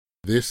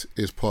This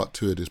is part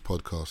 2 of this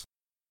podcast.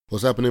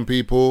 What's happening,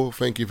 people?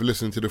 Thank you for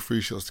listening to the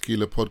Free Shots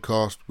Tequila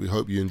podcast. We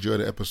hope you enjoy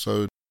the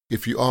episode.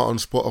 If you are on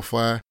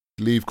Spotify,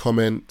 leave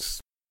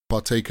comments,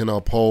 partake in our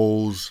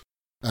polls,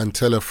 and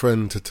tell a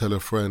friend to tell a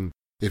friend.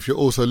 If you're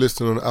also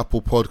listening on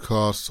Apple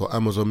Podcasts or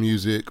Amazon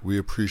Music, we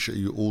appreciate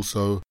you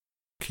also.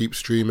 Keep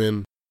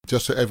streaming.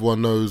 Just so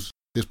everyone knows,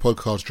 this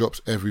podcast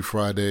drops every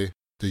Friday.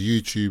 The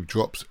YouTube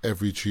drops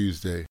every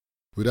Tuesday.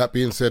 With that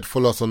being said,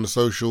 follow us on the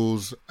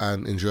socials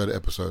and enjoy the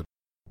episode.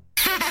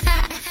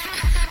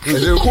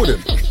 Is it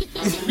recording?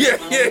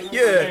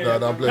 Yeah.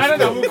 Nah, I'm blessed.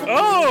 No.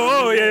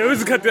 Oh, yeah,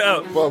 let's cut that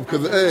out. Well,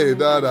 because,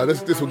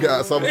 this will get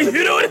out something.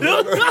 You know what?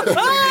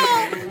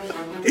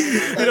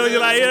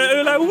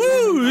 You're like,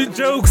 woo,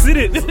 jokes in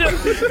it.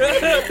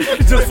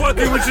 Just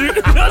fucking with you.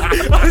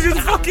 I was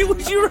just fucking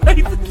with you,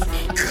 right?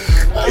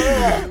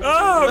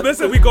 Oh,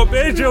 listen, we got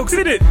bad jokes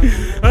in it.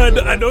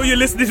 I know you're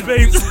listening,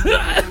 babes.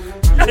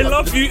 I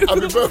love you.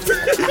 Happy birthday.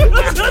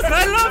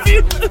 I love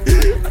you.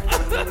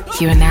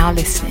 You are now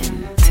listening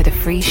to the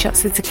Free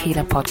Shots of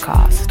Tequila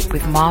podcast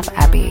with Marv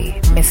Abbey,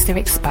 Mr.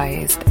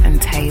 Exposed,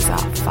 and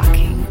Taser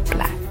fucking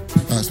Black.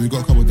 Alright, so we've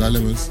got a couple of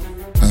dilemmas.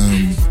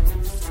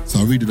 So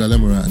I'll read the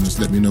dilemma out and just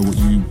let me know what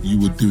you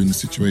would do in the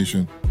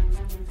situation.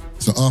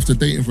 So after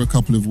dating for a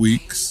couple of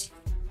weeks,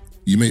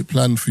 you make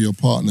plans for your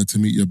partner to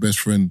meet your best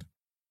friend.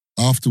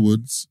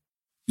 Afterwards,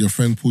 your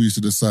friend pulls you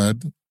to the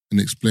side and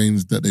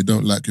explains that they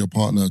don't like your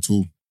partner at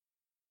all.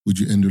 Would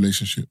you end the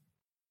relationship?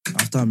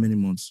 After how many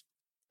months?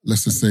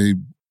 Let's just say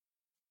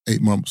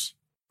 8 months.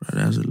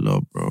 Bro, that's a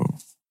lot, bro.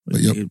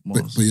 But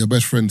your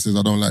best friend says,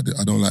 I don't like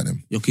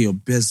them. Okay, your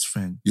best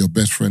friend. Your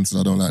best friend says,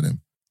 I don't like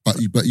them.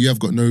 But you have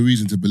got no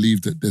reason to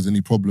believe that there's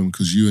any problem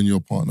because you and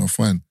your partner are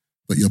fine.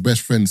 But your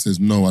best friend says,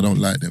 no, I don't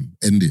like them.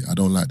 End it. I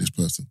don't like this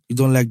person. You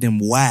don't like them.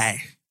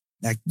 Why?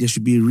 Like, there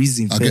should be a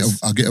reason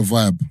first. I get a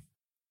vibe.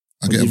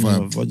 I get a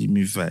vibe. What do you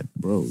mean vibe,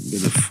 bro?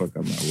 Get the fuck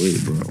out of my way,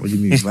 bro. What do you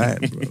mean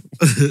vibe, bro?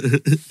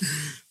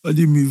 What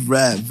do you mean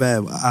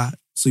vibe?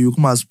 So you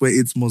come and spend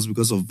 8 months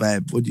because of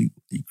vibe. What do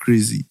you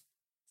crazy?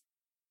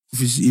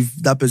 If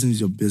that person is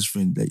your best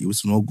friend, like,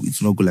 it's not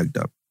go like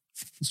that.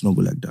 It's not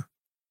go like that.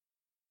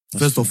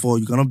 First of all,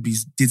 you cannot be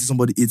dating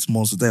somebody 8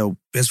 months without your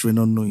best friend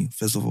not knowing,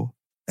 first of all.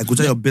 Like,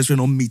 without your best friend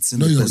not meeting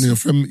the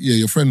person.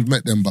 Your friend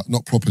met them, but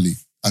not properly.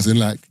 As in,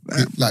 like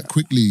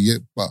quickly, yeah,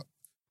 but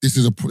this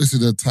is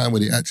a time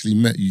where they actually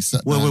met you.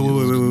 Sat down,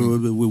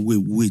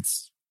 Wait.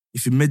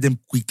 If you met them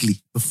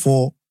quickly,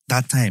 before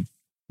that time,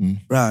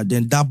 bruh,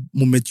 then that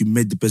moment you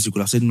met the person, you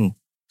could have said no.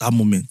 That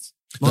moment.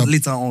 Not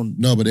later on.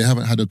 No, but they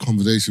haven't had a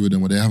conversation with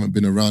them or they haven't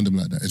been around them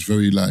like that. It's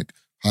very like,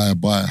 higher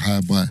bye.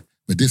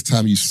 But this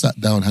time you sat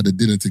down, had a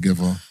dinner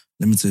together.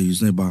 Let me tell you,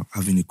 it's not about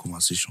having a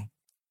conversation.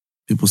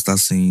 People start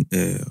saying,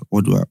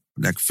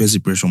 first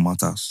impression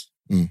matters.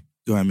 You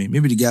know what I mean?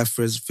 Maybe the guy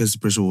first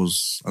impression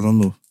was, I don't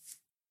know,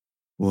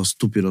 was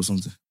stupid or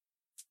something.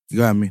 You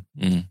know what I mean?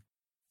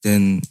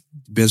 Then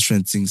the best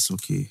friend thinks,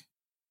 okay,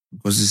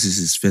 because this is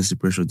his first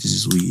impression, this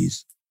is who he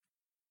is.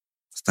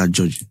 Start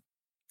judging.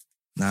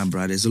 Nah,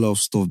 bro, there's a lot of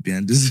stuff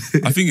behind this.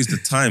 I think it's the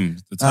time.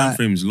 The time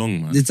frame is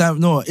long, man.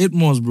 8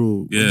 months,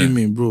 bro. Yeah. What do you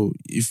mean, bro?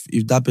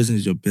 If that person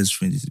is your best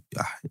friend,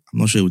 I'm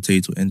not sure it will tell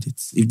you to end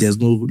it. If there's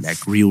no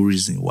like real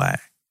reason why.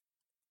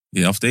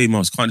 Yeah, after 8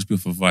 months, can't just be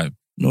off a vibe.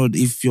 No,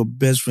 if your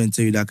best friend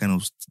tell you that kind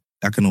of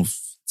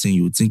thing,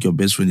 you would think your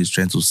best friend is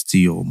trying to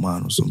steal your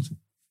man or something.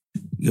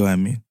 You know what I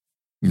mean?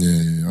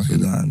 Yeah. I hear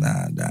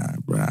that. Nah,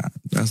 bro.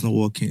 That's not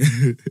working.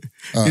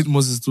 8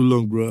 months is too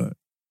long, bro.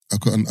 I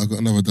got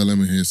another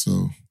dilemma here.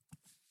 So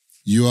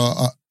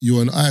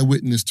you're an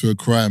eyewitness to a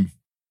crime.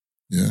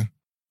 Yeah,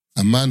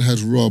 a man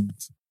has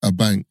robbed a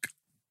bank,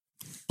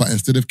 but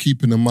instead of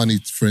keeping the money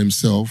for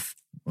himself,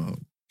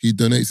 he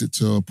donates it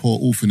to a poor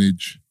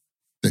orphanage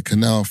that can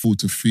now afford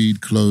to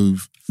feed,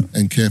 clothe,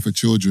 and care for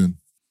children.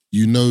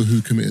 You know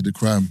who committed the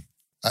crime.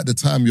 At the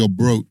time, you're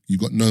broke. You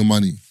got no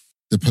money.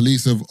 The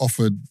police have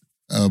offered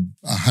a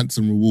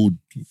handsome reward,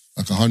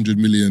 like 100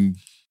 million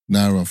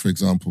naira, for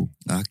example.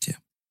 Okay.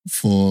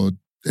 For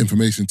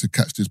information to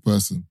catch this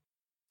person.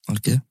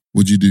 Okay.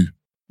 What'd you do?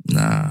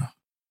 Nah.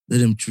 Let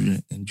them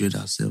children enjoy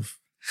themselves.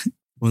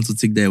 Want to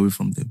take that away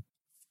from them.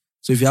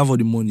 So if you have all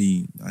the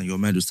money and your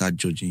mind will start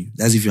judging you,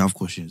 that's if you have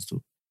questions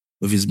too.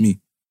 But if it's me,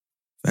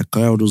 if I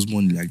carry all those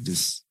money like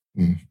this,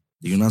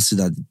 you not see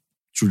that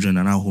children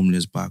are now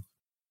homeless back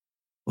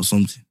or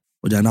something.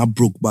 Or they are now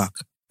broke back.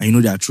 And you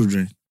know they are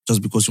children.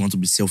 Just because you want to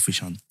be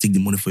selfish and take the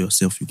money for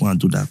yourself, you can't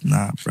do that.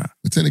 Nah, bruh.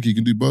 But technically, you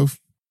can do both.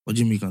 What do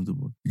you mean you can do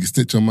both? You can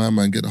snitch on my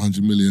man, get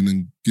 100 million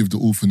and give the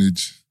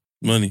orphanage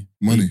money.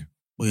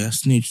 But you're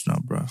snitched now,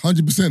 bruh.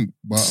 100%.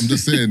 But I'm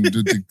just saying,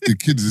 the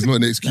kids is not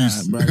an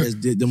excuse. Nah,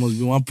 bruh, there must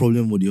be one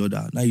problem with the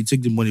other. Now you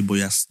take the money, but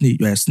you're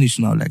a snitch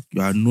now. Like,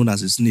 you are known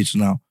as a snitch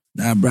now.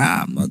 Nah,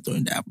 bruh, I'm not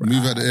doing that, bruh.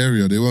 Move out the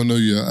area. They won't know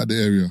you're at the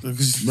area.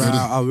 Bruh,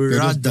 I would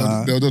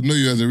rather... They'll just know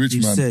you as a rich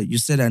man. You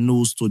said I know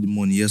who stole the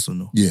money, yes or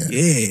no? Yeah.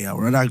 Yeah, I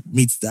would rather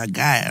meet that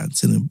guy and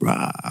tell him,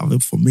 bruh, I have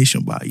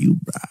information about you,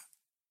 bruh.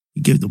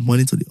 You give the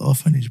money to the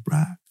orphanage,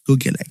 bruh. Go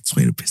get like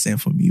 20%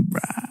 from you,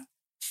 bruh.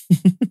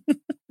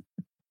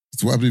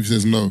 So what happens if he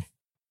says no?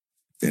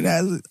 Then I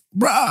said,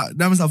 bruh,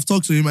 that means I've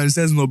talked to him and he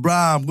says no,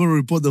 bruh, I'm gonna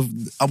report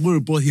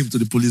him to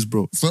the police,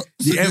 bro. So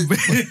but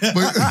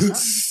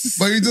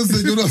you just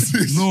said you're not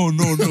snitch. No.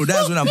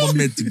 That's when I got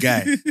met the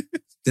guy.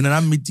 Then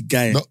I meet the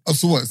guy. No,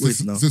 so what? So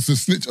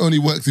snitch only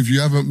works if you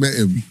haven't met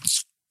him.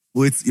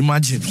 Wait,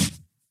 imagine.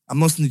 I'm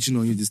not snitching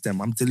on you this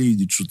time. I'm telling you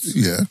the truth.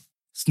 Yeah.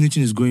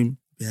 Snitching is going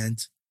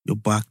behind your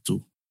back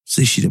to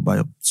say shit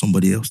about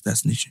somebody else.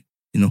 That's snitching.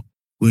 You know,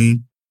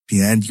 going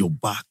behind your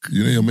back.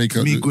 You know, you're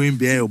making me going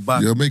behind your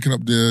back. You're making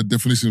up the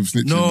definition of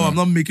snitching. No, I'm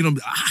not making up.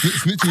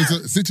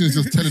 Snitching is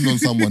just telling on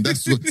someone.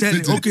 That's what.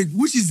 Okay,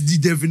 which is the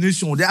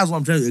definition? That's what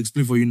I'm trying to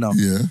explain for you now.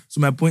 Yeah.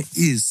 So my point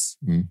is,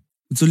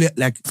 it's only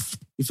like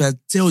if I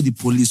tell the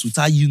police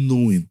without you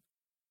knowing,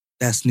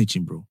 that's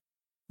snitching, bro.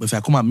 But if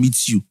I come and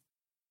meet you,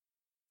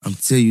 I'm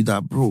telling you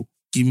that, bro,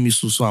 give me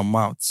so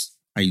amount,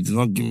 and you did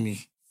not give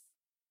me.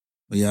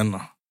 But yeah,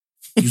 no.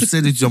 You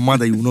said it to your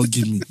mother, you will not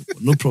give me.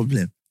 No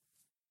problem.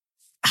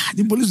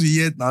 The police will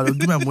hear it now. They'll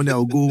give me my money.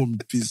 I'll go home.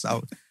 Peace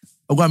out.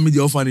 I'll go and meet the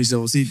orphanage.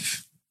 I'll say,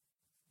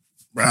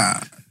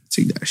 bruh,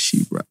 take that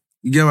shit, bruh.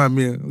 You get what I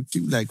mean? I'll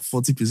keep like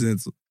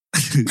 40%.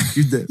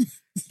 Give them.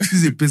 This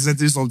is a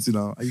percentage something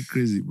now. Are you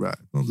crazy, bruh?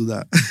 Don't do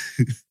that.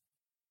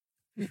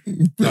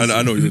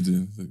 I know what you're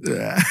doing.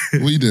 Yeah.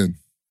 What are you doing?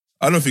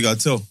 I don't think I'd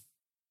tell.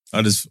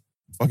 I just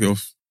fuck it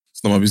off.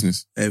 It's not my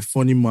business. A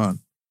funny man.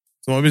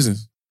 It's not my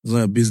business. It's not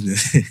your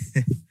business.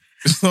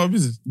 It's not my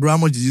business. Bro, how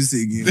much did you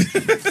say again?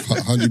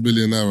 100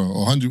 million naira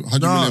or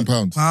 100 million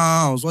pounds.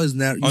 Pounds. What is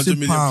that? You 100 said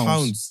million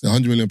pounds. Yeah,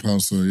 100 million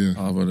pounds, so yeah.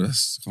 Oh, but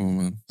that's, come on,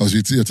 man. Oh, so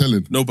you're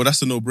telling? No, but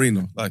that's a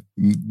no-brainer. Like,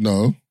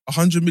 no.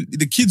 100 million.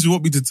 The kids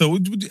want me to tell.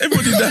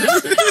 Everybody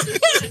knows.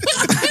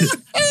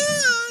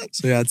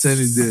 So you're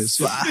telling this.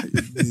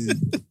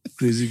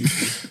 Crazy. The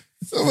kids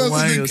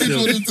want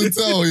him to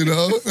tell, you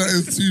know? That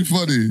is too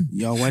funny.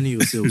 You're whining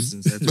yourself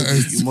since I told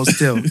you. You must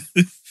tell.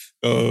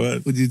 Oh,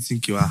 man. Who do you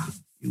think you are?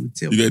 You will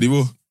tell. You got any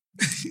more?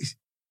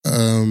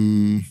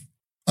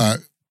 All right.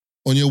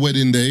 On your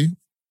wedding day,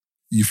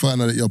 you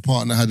find out that your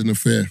partner had an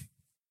affair.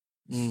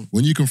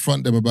 When you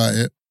confront them about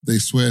it, they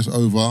swear it's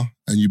over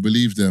and you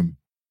believe them.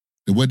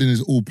 The wedding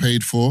is all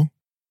paid for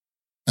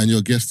and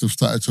your guests have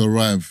started to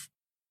arrive.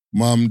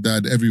 Mum,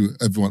 dad,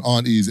 everyone,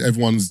 aunties,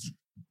 everyone's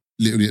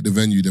literally at the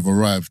venue. They've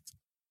arrived,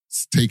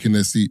 taking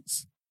their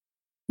seats.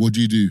 What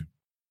do you do?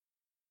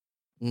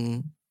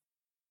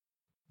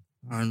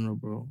 I don't know,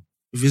 bro.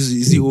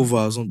 Is it over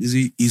or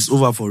something? It's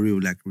over for real,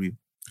 like real?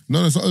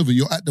 No, it's not over.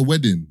 You're at the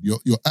wedding. You're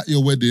at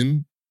your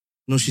wedding.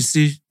 No, she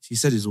said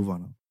it's over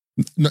now.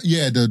 No,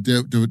 yeah,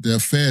 the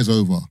affair's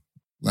over.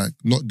 Like,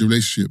 not the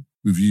relationship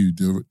with you.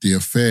 The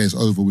affair's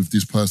over with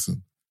this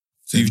person.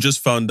 So you've just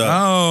found out.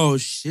 Oh,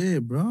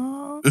 shit,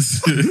 bro.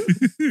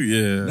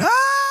 Yeah.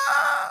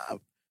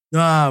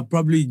 Nah,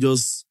 probably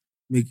just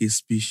make a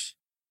speech.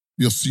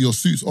 Your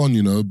suit's on,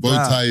 you know.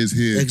 Bow tie is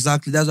here.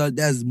 Exactly.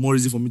 That's more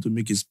easy for me to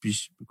make a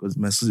speech because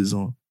my suit is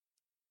on.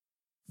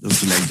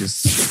 Just like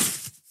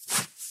this.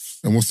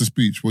 And what's the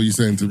speech? What are you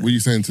saying to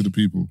the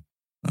people?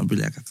 I'll be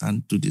like, I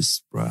can't do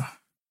this, bruh.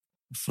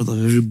 In front of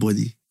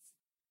everybody.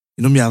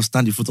 You know me, I'll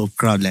stand in front of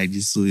crowd like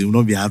this, so it will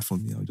not be hard for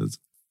me. I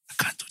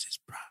can't do this,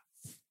 bruh.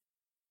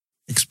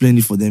 Explain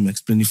it for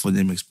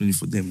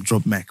them.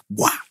 Drop mic.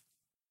 Wah!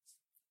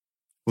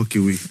 Okay,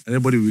 wait.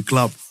 Everybody will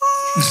clap.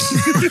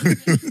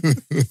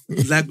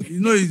 Like, you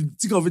know, you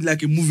think of it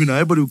like a movie now.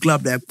 Everybody will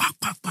clap like, pak,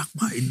 pak, pak,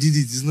 pak. He did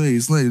it.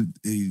 It's not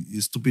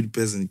a stupid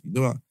person.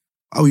 You know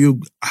how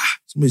you,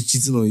 somebody's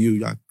cheating on you.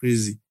 You are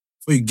crazy.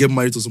 Before you get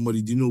married to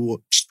somebody, do you know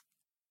what?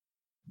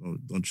 No,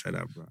 don't try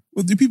that, bro.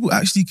 Well, do people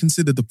actually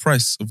consider the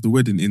price of the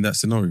wedding in that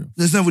scenario?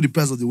 There's never the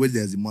price of the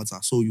wedding as the matter.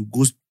 So you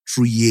go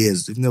through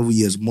years, if never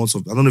years, months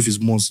of, I don't know if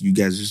it's months you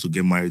guys used to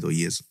get married or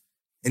years.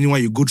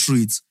 Anyone, you go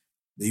through it,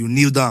 then you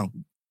kneel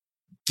down,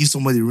 give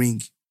somebody a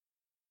ring,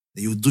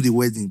 then you do the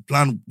wedding,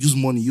 plan, use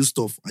money, use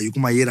stuff, and you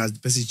come out here as the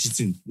person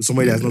cheating with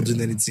somebody that's not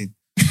doing anything.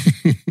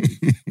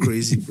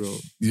 Crazy, bro.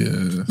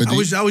 Yeah. I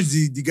wish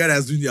the guy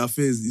that's doing the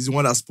affairs is the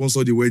one that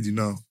sponsored the wedding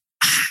now.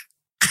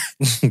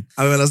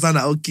 I understand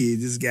that, okay,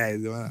 this guy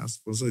is the one that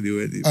sponsored the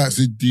wedding. All right,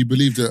 so do you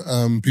believe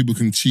that people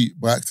can cheat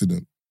by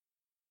accident?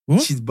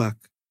 What? Cheat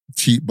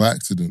by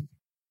accident.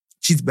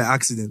 Cheat by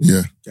accident?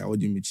 Yeah. Yeah, what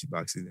do you mean cheat by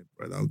accident,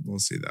 bro? Don't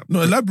say that.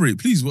 No, elaborate,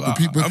 please. I'm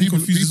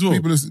confused as well.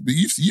 But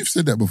you've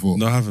said that before.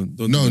 No, I haven't.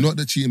 Not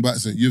the cheating by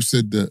accident. You've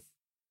said that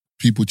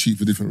people cheat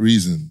for different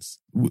reasons.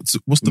 What's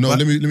the... No,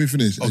 let me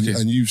finish. Okay.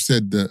 And you've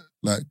said that,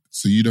 like,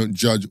 so you don't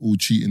judge all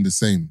cheating the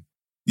same.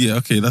 Yeah,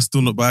 okay, that's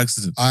still not by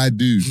accident. I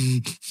do.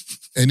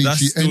 Any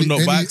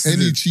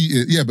accident.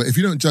 cheating, yeah, but if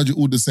you don't judge it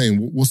all the same,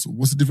 what's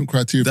the different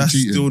criteria for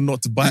cheating? That's still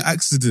not by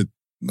accident.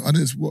 No, I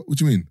didn't. What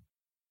do you mean?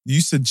 You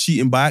said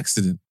cheating by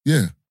accident.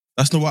 Yeah.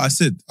 That's not what I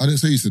said. I didn't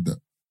say you said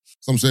that.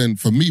 So I'm saying,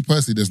 for me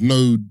personally, there's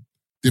no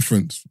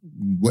difference.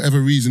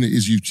 Whatever reason it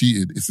is you've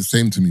cheated, it's the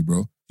same to me,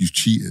 bro. You've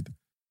cheated.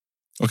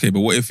 Okay, but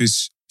what if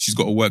she's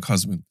got a work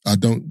husband?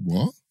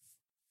 What?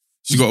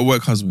 She's got a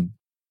work husband.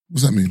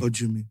 What's that mean? What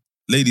do you mean?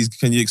 Ladies,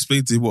 can you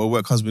explain to me what a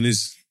work husband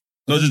is?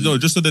 No,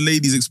 just so the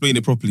ladies explain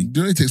it properly. You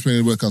don't need to explain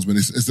the work husband.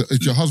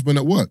 It's your husband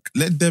at work.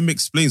 Let them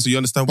explain so you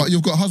understand. But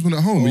you've got a husband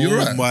at home. You're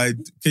right.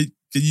 Can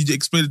you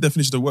explain the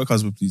definition of work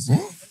husband, please?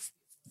 What?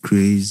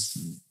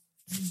 Crazy.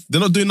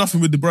 They're not doing nothing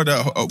with the brother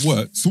at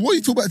work. So what are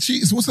you talking about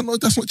cheating? So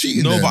that's not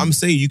cheating. No, then? but I'm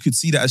saying you could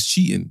see that as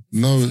cheating.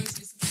 No,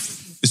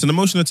 It's an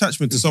emotional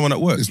attachment to someone at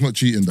work. it's not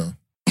cheating though.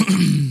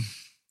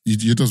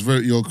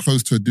 You're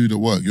close to a dude at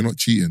work. You're not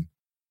cheating.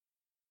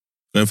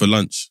 Going for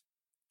lunch.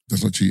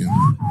 That's not cheating.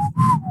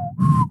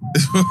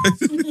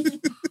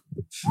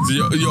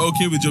 So you're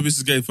okay with your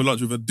missus going for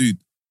lunch with a dude?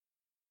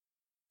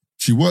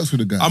 She works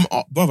with a guy.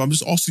 I'm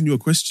just asking you a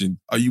question.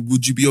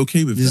 Would you be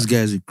okay with This that?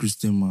 guy is a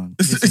Christian man.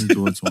 Listen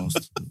to what he wants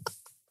to do.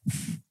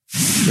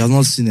 You have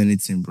not seen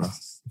anything, bro.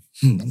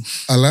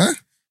 Allah?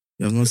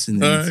 You have not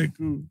seen anything. Alright,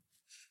 cool.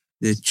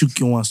 They choke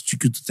you once,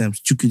 choke you 2 times,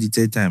 choke you the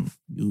 3rd time.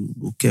 You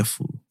go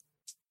careful.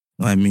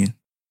 Know what I mean?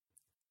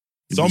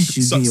 You be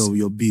shielding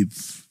your babe.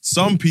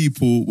 Some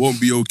people won't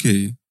be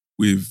okay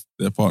with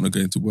their partner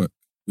going to work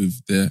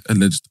with their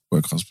alleged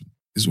work husband,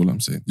 is what I'm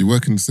saying. You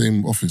work in the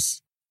same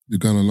office. You're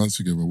going on lunch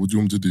together. What do you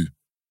want to do?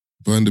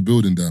 Burn the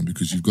building down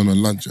because you've gone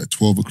on lunch at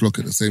 12 o'clock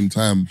at the same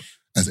time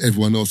as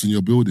everyone else in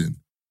your building.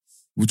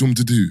 What do you want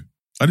to do?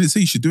 I didn't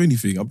say you should do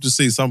anything. I'm just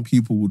saying some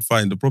people would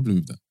find a problem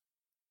with that.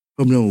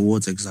 Problem with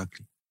what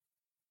exactly?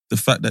 The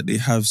fact that they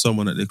have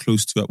someone that they're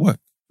close to at work.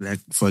 Like,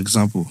 for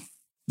example,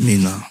 me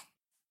now.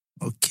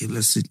 Okay,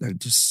 let's say it like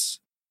this.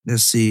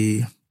 Let's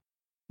say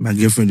my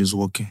girlfriend is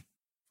working,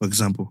 for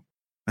example,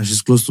 and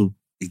she's close to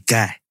a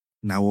guy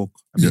in her work.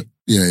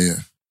 Yeah.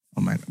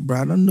 I'm like,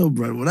 bro, I don't know,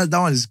 bro. Well, that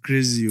one is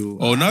crazy.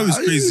 Oh, now it's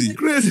crazy.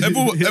 Crazy.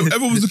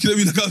 Everyone was looking at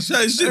me like I was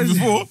trying shit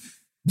before.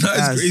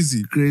 That is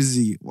crazy.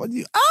 Crazy. What do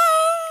you...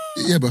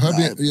 Yeah, but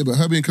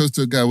her being close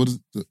to a guy, what is...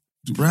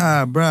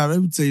 Bruh,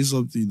 let me tell you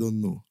something you don't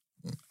know.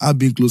 I've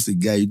been close to a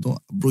guy, you don't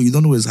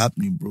know what's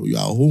happening, bro. You're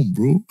at home,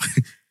 bro.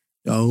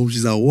 You're at home,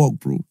 she's at work,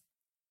 bro.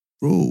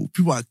 Bro,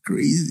 people are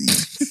crazy.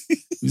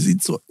 You see,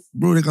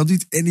 bro, they can do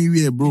it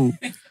anywhere, bro.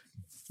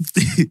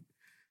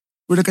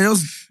 Bro, they can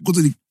just go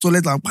to the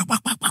toilet and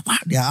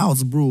they're out,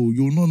 bro.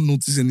 You will not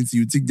notice anything.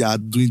 You think they are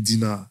doing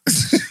dinner.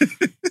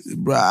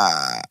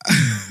 Bruh.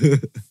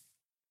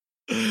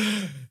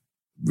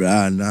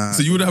 Bruh, nah.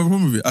 So you wouldn't have a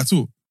problem with it at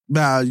all?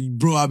 Nah,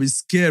 bro, I'll be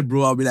scared,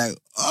 bro. I'll be like,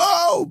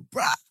 oh,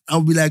 bruh.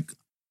 I'll be like,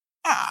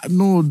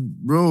 no,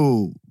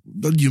 bro.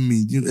 What do you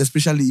mean?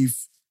 Especially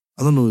if,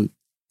 I don't know,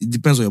 it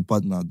depends on your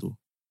partner, though.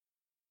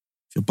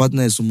 If your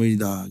partner is somebody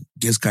that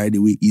gets carried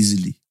away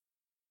easily,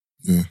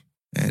 yeah,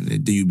 and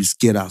then you'll be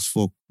scared as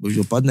fuck. But if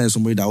your partner is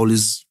somebody that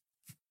always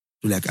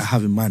be like, I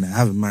have a man,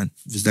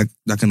 if it's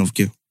that kind of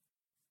care,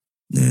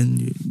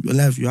 then your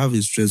life, you have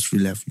a stress-free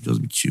life. You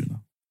just be chill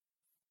now.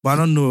 But I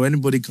don't know,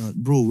 anybody can,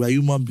 bro, we're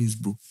human beings,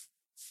 bro.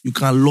 You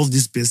can't love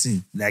this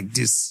person like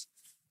this.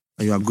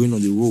 And you are going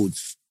on the road.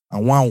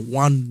 And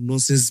one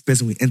nonsense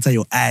person will enter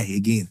your eye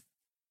again.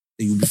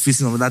 Then you'll be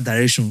facing another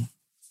direction.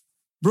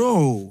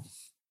 Bro.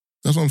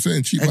 That's what I'm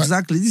saying. Cheat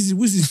exactly. This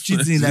is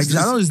cheating. Like,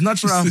 I know it's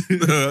natural. And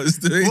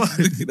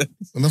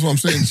that's what I'm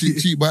saying.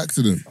 Cheat by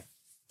accident.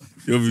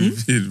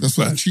 That's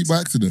what cheat by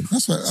accident.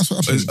 That's what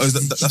happened.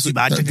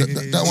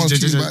 That one's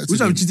cheating by accident. Which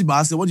one cheating by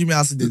accident? What do you mean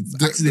accident?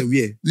 Accident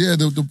where? Yeah,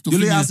 the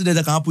only accident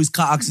that can happen is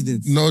car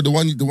accident. No, the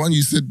one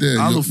you said there.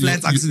 I don't know,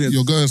 flight accident.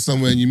 You're going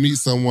somewhere and you meet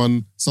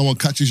someone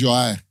catches your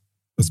eye.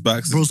 That's by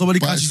accident. Bro, somebody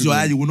catches your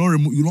eye, you will not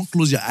remove. You don't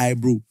close your eye,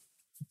 bro.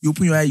 You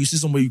open your eye, you see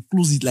somebody, you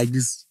close it like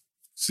this.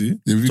 See?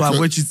 So I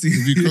watch it.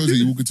 If you close it,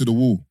 you walk into the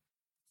wall.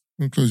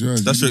 Don't close your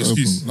eyes. That's your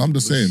excuse. I'm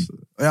just saying.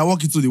 I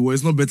walk into the wall.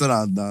 It's not better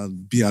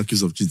than being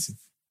accused of cheating.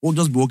 Or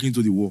just be walking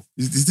into the wall.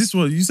 Is this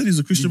what you said? He's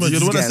a Christian man.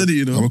 You're the one that said it,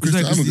 you know. I'm a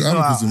Christian. I'm a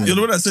Christian man. You're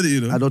the one that said it,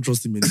 you know. I don't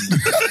trust him anymore.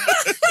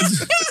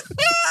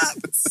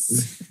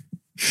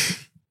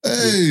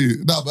 Hey,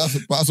 no, but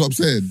that's what I'm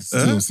saying.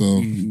 Still,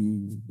 so.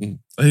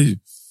 Hey.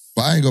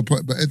 But I ain't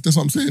gonna. But that's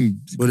what I'm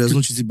saying. But there's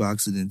no cheating by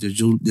accident.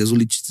 There's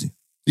only cheating.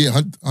 Yeah,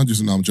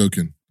 100%. I'm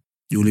joking.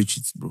 You only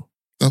cheat, bro.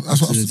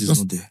 That's what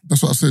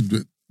I said.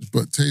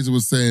 But Taser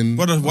was saying.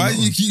 Brother, why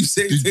do you keep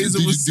saying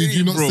Taser was saying? Did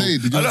you not say? I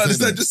don't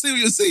understand. Just say what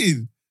you're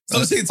saying.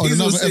 Stop saying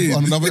Taser was saying.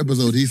 On another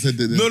episode, he said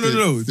that. No.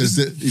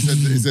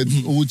 He said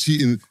all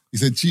cheating. He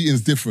said cheating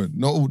is different.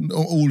 Not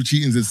all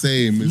cheating is the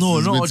same.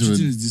 Not all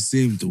cheating is the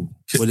same though.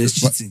 But there's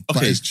cheating.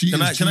 Okay, it's cheating,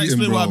 can I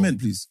explain what I meant,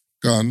 please?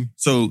 Go on.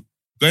 So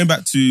going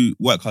back to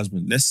work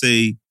husband, let's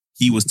say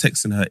he was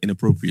texting her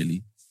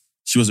inappropriately.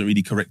 She wasn't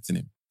really correcting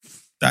him.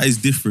 That is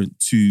different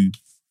to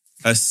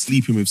her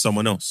sleeping with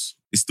someone else.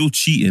 It's still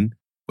cheating,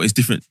 but it's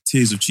different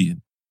tiers of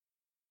cheating.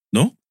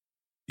 No?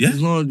 Yeah?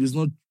 It's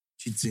not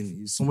cheating.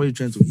 It's somebody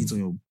trying to hit on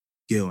your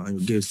girl and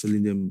your girl is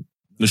telling them.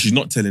 No, she's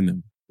not telling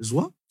them. It's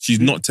what?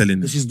 She's not telling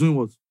them. She's doing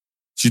what?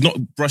 She's not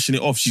brushing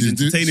it off. She's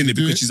entertaining it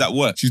because she's at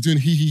work. She's doing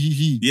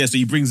he. Yeah, so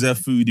he brings her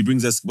food, he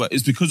brings her... But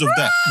it's because of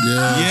that.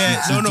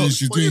 Yeah.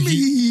 She's doing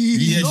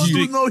he.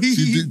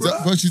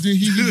 But she's doing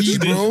he,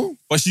 bro.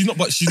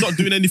 But she's not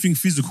doing anything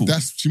physical.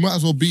 She might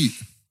as well beat.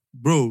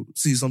 Bro,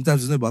 see,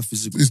 sometimes it's not about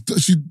physical. It's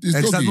doggy.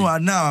 No,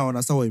 now I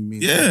understand what you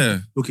mean. Yeah.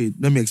 Okay,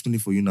 let me explain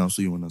it for you now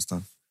so you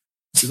understand.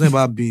 It's not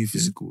about being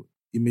physical.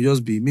 It may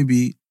just be,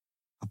 maybe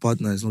a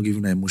partner is not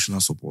giving her emotional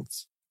support.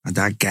 And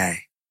that guy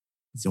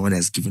is the one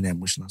that's giving her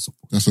emotional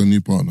support. That's her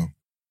new partner.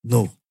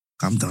 No,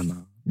 calm down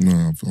now.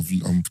 No,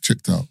 I'm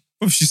checked out.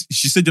 Bro,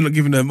 she said you're not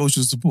giving her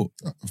emotional support.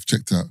 I've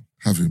checked out.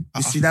 Have him.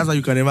 You see, that's why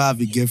you can never have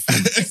a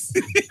girlfriend.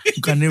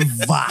 You can never.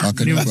 I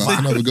can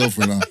have a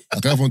girlfriend. I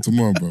can have one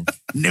tomorrow, bro.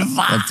 Never.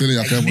 I'm telling you,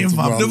 I can have one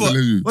tomorrow. I'm telling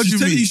you. What do you She's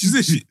telling mean? you, she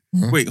said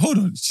Huh? wait, hold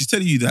on. She's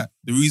telling you that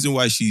the reason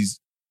why she's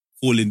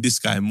calling this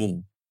guy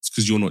more is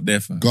because you're not there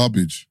for her.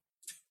 Garbage.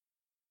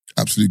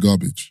 Absolute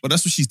garbage. But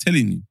that's what she's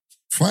telling you.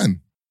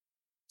 Fine.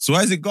 So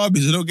why is it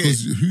garbage? I don't get it.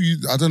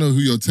 Because I don't know who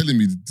you're telling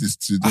me this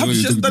to.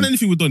 She hasn't done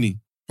anything with Donnie.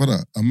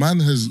 Brother, a man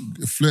has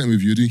flirting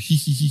with you doing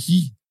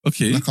he.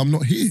 Okay. Like I'm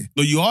not here.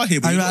 No, you are here,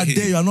 but And you you're are not here.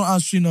 there, you are not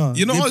answering her.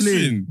 You're not They play.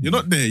 answering. You're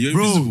not there. You're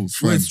Bro, invisible.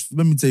 Fine. wait,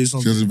 let me tell you She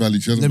something. doesn't value.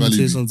 She doesn't Let me value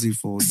tell you me. something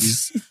for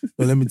this.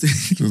 No, let me tell you.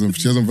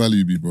 She doesn't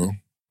value me, bro.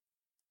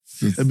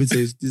 Let me tell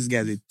you, this guy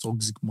is a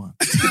toxic man.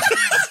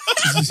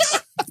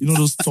 You know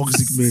those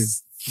toxic men.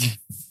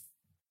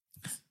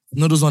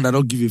 You know those ones that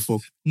don't give a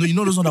fuck. No, you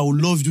know those ones that will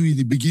love you in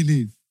the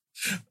beginning.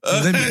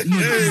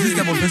 This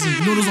type of person.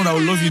 You know those ones that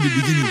will love you in the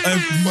beginning.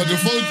 But the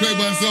phone played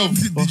by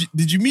itself.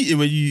 Did you meet him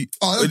when you...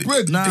 Oh, that's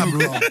bread. Nah, bro.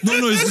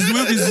 No,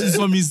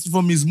 it's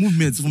from his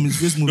movements, from his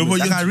face movement.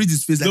 but I you're- can read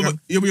his face. No, but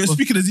you're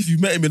speaking as if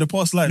you've met him in a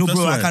past life. No, That's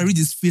bro, why. I can read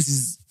his face,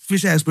 his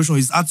facial expression,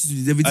 his attitude,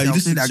 his everything. I'm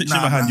Listen, saying shake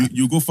like, my hand. nah.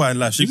 You go far and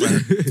laugh. Shake my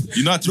hand.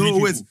 You know how to read No,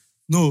 people. wait.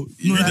 No,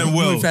 You read them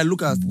well. If I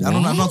look at, I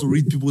don't know how to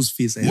read people's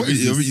face. What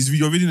is this?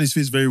 You're reading his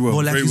face very well.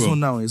 But like very it's well.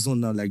 not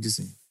now, like this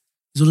thing.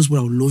 It's all those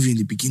people that will love you in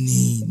the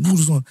beginning. No,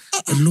 those one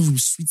that love you,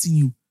 sweeting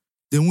you.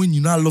 Then when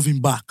you now love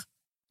him back,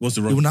 What's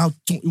the he wrong? will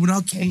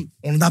now turn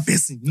on that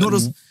person. You know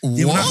those.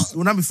 He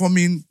will not be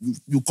forming.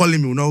 You call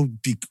him, he will not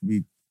pick.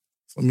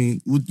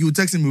 You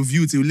text him, he'll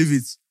view it, he'll leave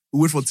it.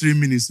 He'll wait for 3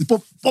 minutes. He's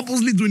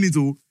purposely doing it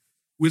to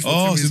wait for 3 Oh,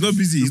 so minutes. he's not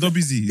busy. He's not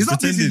busy. He's not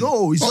busy.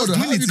 No, he's just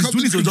doing it. He's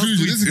doing it to just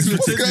do it.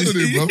 What's going on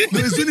here, bro? No,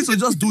 he's doing it to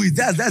just do it.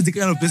 That's the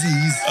kind of person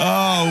he is.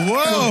 Oh,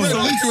 wow. Bro,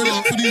 at least you're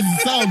not putting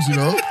these sounds, you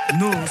know?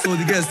 No, so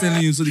the guy's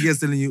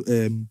telling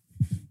you,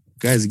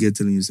 guys get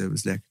telling you,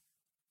 it's like,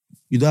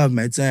 you don't have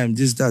my time,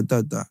 this, that.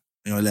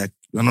 And you're like,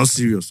 you're not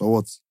serious, or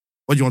what?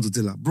 What do you want to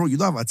tell her? Bro, you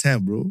don't have a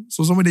time, bro.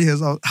 So somebody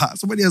else has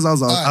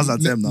a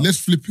time now. Let's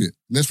flip it.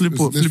 Let's flip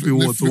what? To flip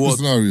the what?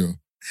 scenario.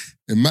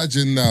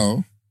 Imagine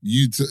now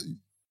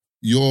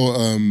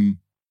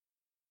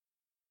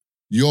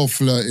you're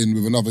flirting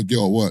with another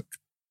girl at work.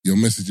 You're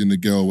messaging the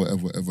girl,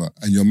 whatever,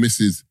 and your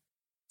missus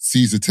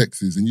sees the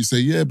texts and you say,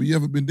 yeah, but you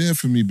haven't been there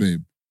for me,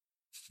 babe.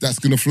 That's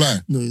gonna fly.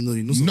 No, you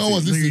know something. No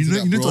one's listening to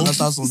that, You need bro. to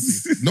understand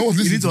something. No one's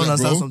You listening need to to that,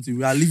 understand bro. something.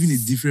 We are living a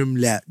different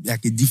life,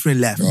 like a different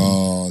life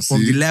Oh, from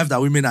the see? life that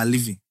women are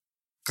living.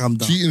 Calm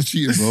down. Cheating's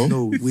cheating, bro.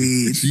 No,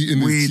 wait.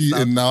 Cheating is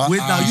cheating now. Wait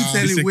now, you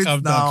tell Listen, him, wait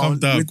calm down, now. calm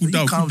down, Wait, cool you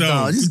down, calm cool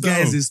down, This cool guy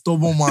down. is a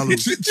stubborn man.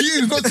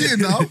 Cheating is not cheating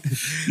now.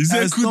 He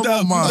said, cool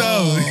down, cool down.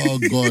 Oh,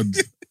 God.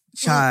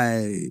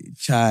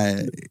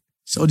 Chai.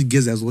 So all the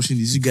girls that's watching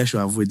this, you guys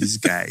should avoid this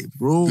guy,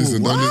 bro.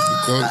 Listen, What?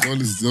 don't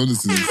listen to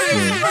this.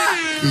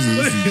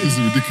 This is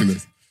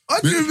ridiculous.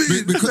 What do you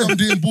mean? Because I'm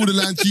doing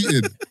borderline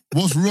cheating.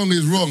 What's wrong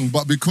is wrong,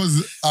 but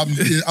because I'm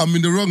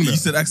in the wrong now. You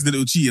said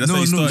accidental cheating. That's how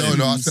you started.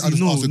 no, I just asked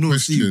a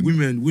See, question.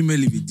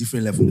 women live a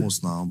different life from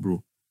us now,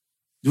 bro.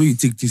 The way you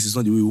take things is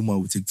not the way a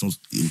woman will take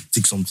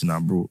something now,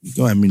 bro. You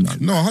know what I mean? Now?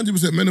 No,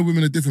 100% men and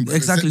women are different. but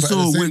Exactly. but at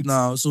the So same- wait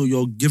now. So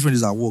your girlfriend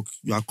is at work.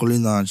 You are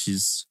calling her and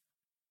she's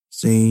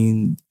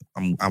saying,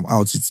 I'm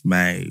out. It's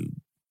my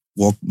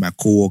work. My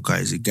co-worker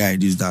is a guy.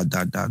 This,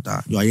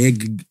 that. You are here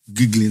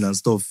giggling and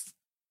stuff.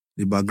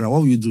 The background. What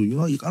will you do? You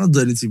know, you cannot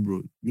do anything,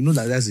 bro. You know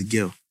that that's a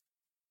girl.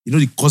 You know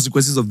the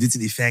consequences of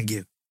dating a fan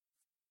girl.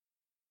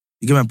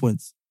 You get my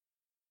point?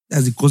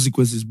 That's the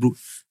consequences, bro.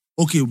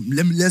 Okay,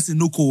 let's say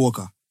no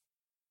co-worker.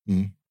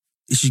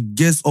 If she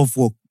gets off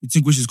work, you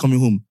think when she's coming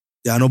home,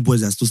 there are no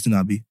boys that's toasting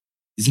her, babe?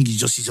 You think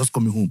she's just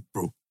coming home,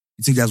 bro?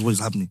 You think that's what is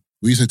happening?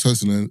 When you say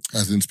toasting her,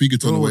 as in speaking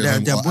to her on the way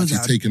home, there are or boys actually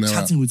that taking are her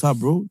out. chatting with her,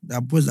 bro. There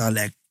are boys that are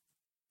like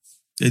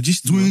They're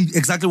just doing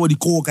exactly what the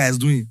co-worker is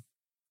doing.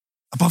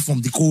 Apart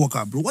from the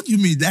co-worker, bro. What do you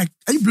mean? Like,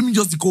 are you blaming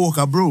just the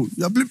co-worker, bro?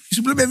 You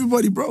should blame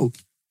everybody, bro.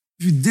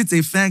 If you date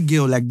a fan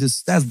girl like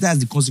this, that's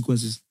the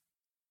consequences.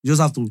 You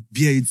just have to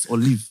bear it or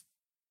leave.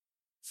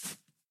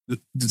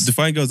 The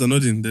fine girls are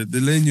nodding. They're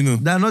letting you know.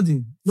 They're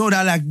nothing. No,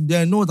 they're like,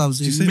 they know what I'm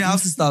saying. said- Me, I have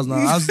sisters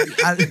now.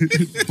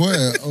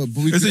 But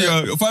we They say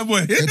you're a fine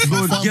boy.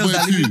 Bro, the girls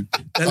are living,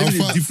 they're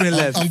living a different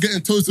life. I'm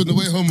getting toasted on the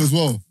way home as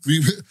well.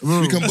 We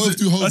can both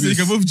do I said you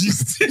can hovis. both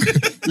gist.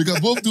 We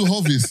can both do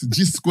hovis.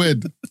 G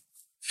squared.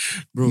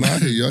 Bro, Nah, I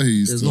hear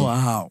you there's still. no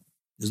how.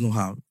 There's no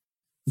how.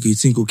 Okay, you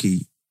think,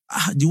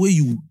 the way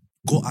you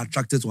got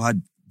attracted to her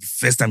the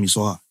first time you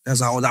saw her,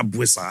 that's how other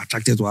boys are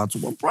attracted to her too.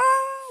 But, bro,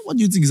 what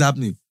do you think is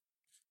happening?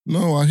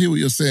 No, I hear what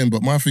you're saying,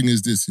 but my thing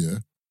is this, yeah?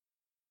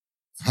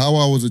 How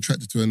I was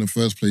attracted to her in the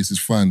first place is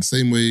fine.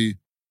 Same way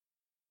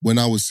when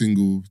I was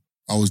single,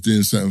 I was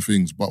doing certain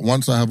things. But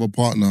once I have a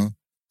partner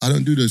I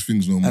don't do those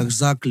things no more.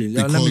 Exactly.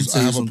 Let me Because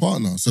tell I you have a something.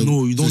 partner. So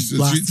No, you don't.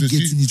 You have to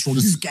get in it from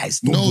this guy.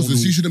 No, so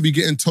she shouldn't be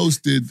getting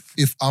toasted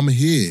if I'm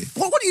here.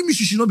 What do you mean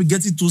she should not be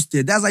getting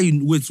toasted? That's how you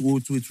wait. I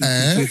want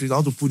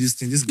to put this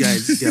thing. This guy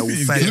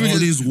will fight all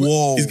this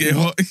war. He's getting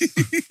hot.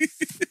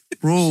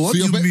 Bro, what do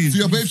you mean? So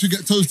your babe should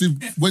get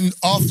toasted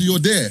after you're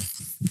there.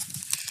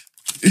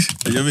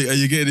 Are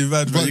you getting it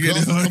bad, bro? But You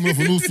getting girls are it coming off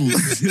on all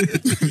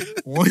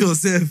sorts. Want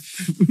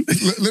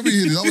yourself. Let me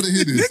hear this. I want to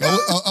hear this. I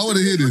want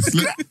to hear this.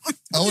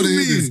 I want to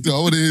hear this. I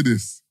want to hear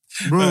this.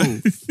 Bro.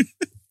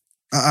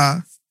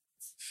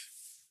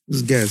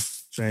 This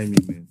guy's trying me,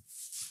 man.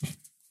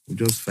 We'll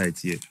just fight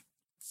here.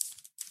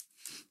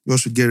 You all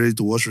should get ready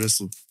to watch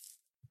wrestle.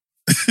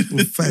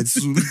 We'll fight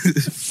soon.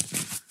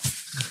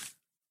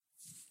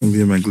 I'm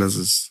getting my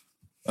glasses.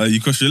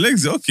 You cross your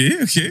legs? Okay.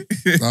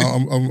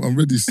 I'm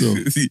ready still.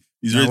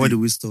 He's Now, ready. where do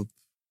we stop?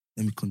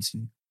 Let me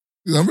continue.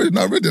 I'm ready.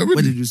 I'm ready. Where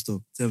did we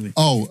stop? Tell me.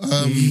 Oh,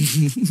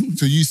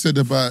 so you said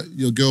about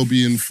your girl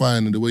being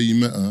fine and the way you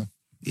met her,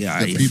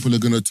 that people are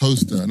going to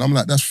toast her. And I'm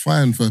like, that's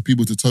fine for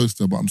people to toast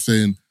her. But I'm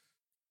saying,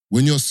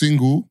 when you're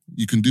single,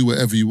 you can do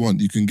whatever you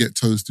want. You can get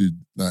toasted.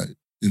 Like,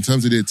 in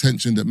terms of the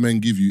attention that men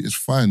give you, it's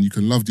fine. You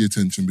can love the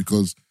attention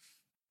because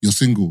you're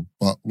single.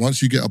 But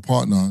once you get a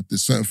partner,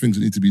 there's certain things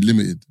that need to be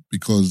limited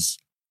because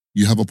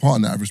you have a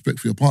partner. I have respect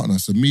for your partner.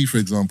 So me, for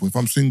example, if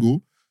I'm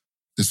single,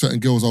 there's certain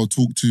girls I'll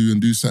talk to and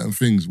do certain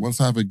things.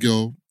 Once I have a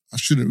girl, I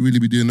shouldn't really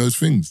be doing those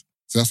things.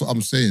 So that's what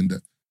I'm saying,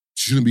 that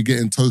she shouldn't be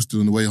getting toasted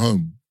on the way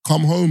home.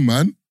 Come home,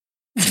 man.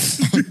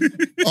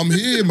 I'm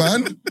here,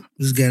 man.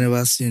 This guy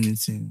never see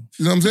anything.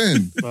 You know what I'm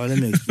saying? Bro, let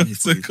me explain it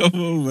for you. Come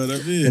on, man.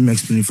 I'm here. Let me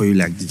explain it for you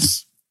like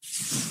this.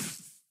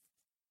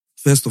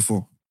 First of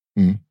all,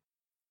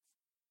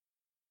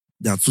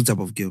 there are two types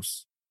of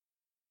girls.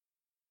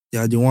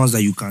 There are the ones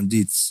that you can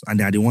date, and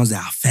there are the ones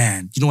that are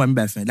fan. Do you know what I mean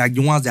by fan? Like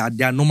the ones that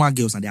they are normal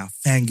girls and they are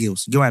fan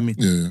girls. You get what I mean?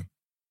 Yeah.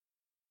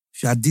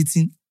 If you are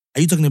dating,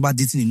 are you talking about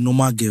dating a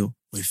normal girl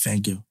or a fan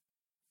girl?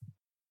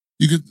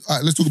 You could. All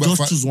right, let's talk about.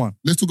 Just choose one.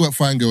 Let's talk about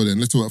fine girl then.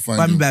 Let's talk about fine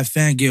What I girl. mean by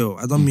fan girl,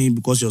 I don't mean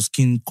because your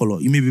skin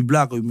color. You may be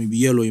black or you may be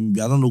yellow. You may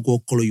be, I don't know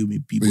what color you may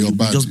be, But you're you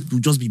bad.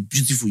 you'll just be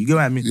beautiful. You get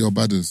what I mean? You're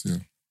baddest, yeah.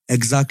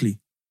 Exactly.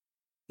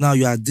 Now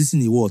you are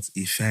dating a what?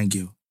 A fan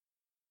girl.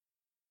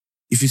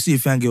 If you see a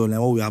fan girl, like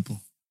what will happen?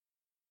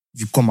 If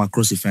you come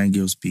across a fan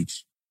girl's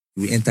page,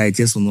 you will enter it,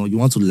 yes or no. You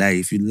want to lie.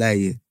 If you lie,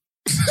 yeah.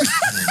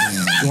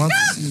 You want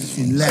to see if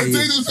you lie, yeah.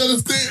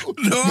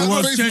 I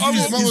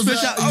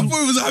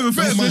thought it was a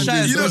hypothetical.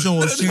 Special expression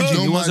was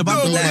changing. It was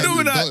about to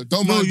lie.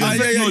 Don't mind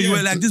You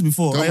were like this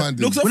before. Don't Right? mind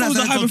No, it. because When I I thought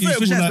it was a started talking,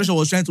 hypothetical. special like- expression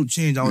was trying to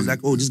change. I was like,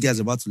 oh, this guy's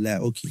about to lie.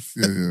 Okay.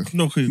 Yeah.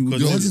 No, because You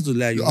wanted to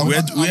lie. You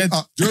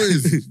Joe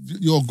is,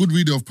 you're a good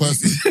reader of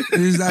person.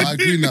 It's like, I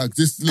agree now.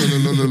 This, look.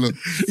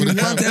 he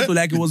wanted to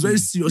like, it was very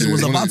serious. He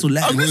was about to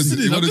lie. I'm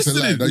listening. You wanted to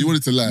lie. No, you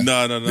wanted to lie.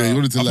 No. Yeah, you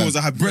wanted to I thought lie. it was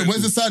a hypothetical. Brent,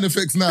 where's the sound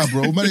effects now,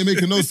 bro? Man ain't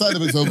making no sound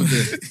effects over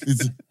there.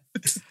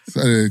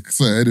 Sorry,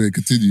 anyway,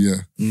 continue,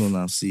 yeah.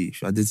 No, see,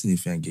 if you're dating a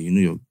fan girl, you know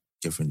your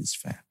girlfriend is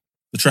fan.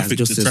 The traffic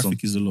just said something.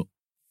 is a lot.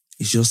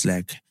 It's just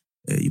like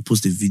you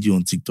post a video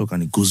on TikTok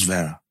and it goes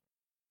viral.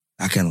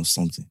 That kind of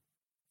something.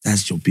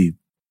 That's your babe.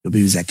 Your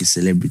babe is like a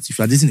celebrity. If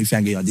you're dating a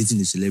fan girl, you're dating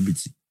a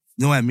celebrity.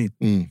 You know what I mean?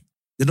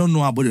 They don't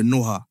know her, but they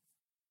know her.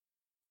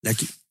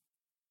 Like,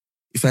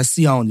 if I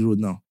see her on the road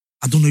now,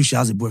 I don't know if she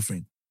has a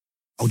boyfriend.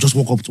 I'll just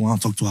walk up to her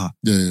and talk to her.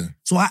 Yeah.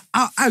 So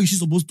how is she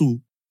supposed to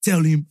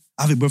tell him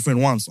I have a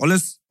boyfriend once?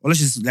 Unless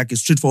she's like a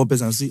straightforward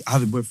person and say, I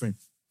have a boyfriend.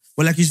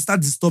 But like if she start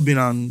disturbing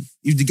and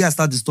if the guy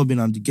start disturbing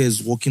and the girl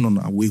is walking on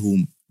her way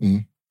home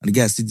and the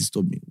guy still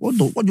disturbing, what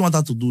do you want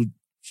her to do?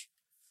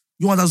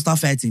 You want her to start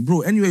fighting?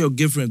 Bro, anywhere your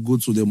girlfriend go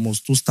to, there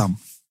must toast them.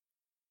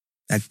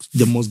 Like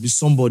there must be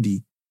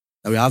somebody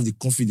that will have the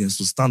confidence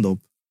to stand up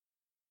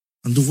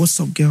and do what's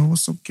up, girl?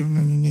 What's up, girl?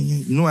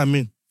 You know what I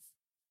mean?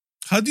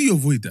 How do you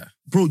avoid that?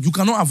 Bro, you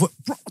cannot avoid.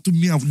 Bro, to me,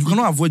 you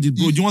cannot avoid it,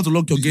 bro. Do you want to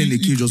lock your girl in a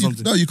cage or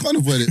something? No, you can't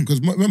avoid it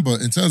because remember,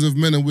 in terms of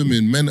men and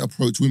women, men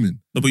approach women.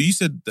 No, but you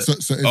said that. So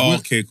if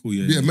Okay, cool,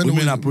 yeah. Yeah, men and Women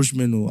women approach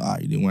men,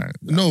 you didn't want.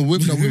 No,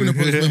 women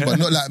approach men, but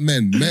not like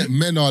men.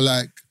 Men are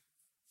like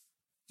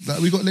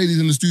we got ladies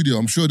in the studio.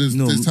 I'm sure there's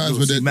times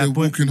where they're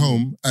walking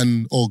home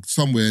or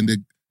somewhere and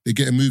they're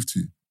getting moved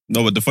to.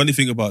 No, but the funny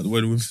thing about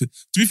when, to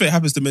be fair, it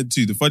happens to men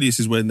too. The funniest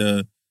is when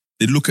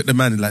they look at the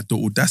man and like the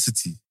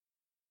audacity.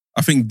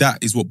 I think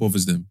that is what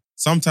bothers them.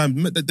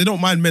 Sometimes they don't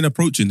mind men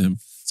approaching them.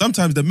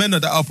 Sometimes the men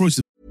that are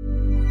approaching.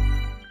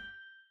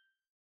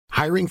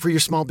 Hiring for your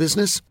small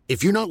business?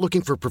 If you're not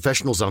looking for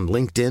professionals on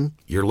LinkedIn,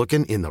 you're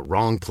looking in the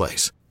wrong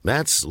place.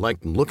 That's like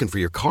looking for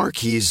your car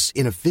keys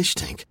in a fish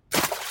tank.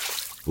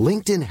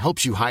 LinkedIn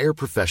helps you hire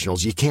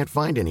professionals you can't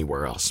find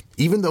anywhere else,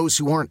 even those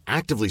who aren't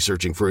actively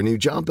searching for a new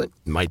job but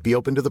might be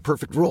open to the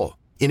perfect role.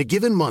 In a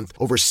given month,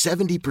 over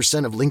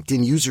 70% of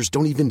LinkedIn users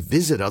don't even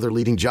visit other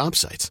leading job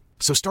sites.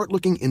 So start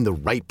looking in the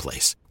right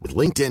place. With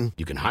LinkedIn,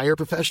 you can hire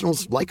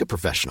professionals like a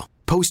professional.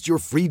 Post your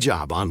free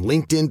job on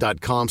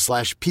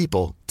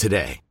linkedin.com/people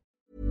today.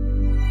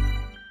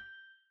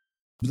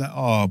 Like,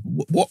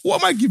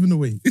 what am I giving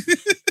away?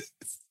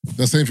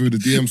 the same thing with the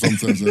DM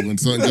sometimes. When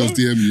certain girls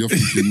DM you, you're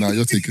thinking, nah,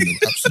 you're taking an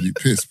absolute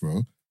piss,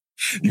 bro.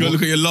 You gotta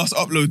look at your last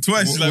upload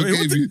twice. What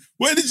Wait,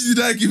 where did you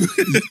do that?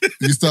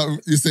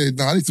 You say,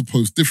 nah, I need to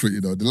post different,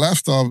 you know. The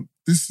lifestyle,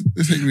 this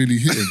ain't really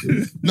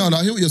hitting. No,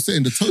 I hear what you're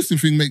saying. The toasting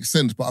thing makes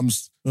sense, but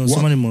No,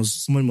 somebody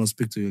must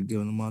speak to your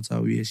girl no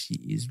matter where she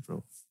is,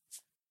 bro.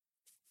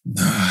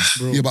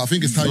 Bro. Yeah, but I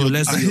think it's how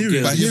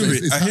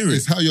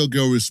it's how your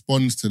girl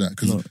responds to that.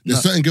 Because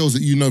there's certain girls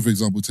that you know, for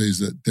example, Taze,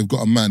 that they've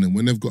got a man, and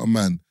when they've got a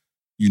man,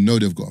 you know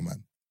they've got a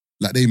man.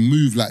 Like they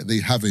move like they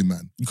have a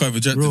man. You can't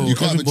reject bro, it. You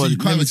can't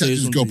reject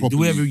this girl properly.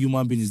 The way every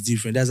human being is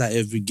different. That's how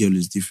every girl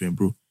is different,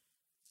 bro.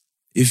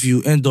 If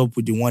you end up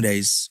with the one that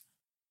is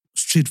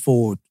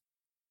straightforward,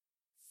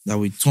 that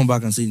we turn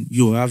back and say,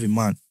 yo, I have a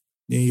man,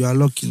 then you are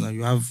lucky now.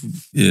 You have...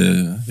 Yeah,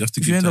 you have to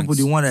If you end up with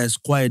the one that is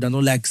quiet, that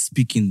don't like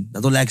speaking,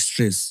 that don't like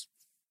stress,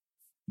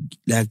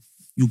 like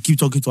you keep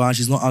talking to her,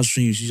 she's not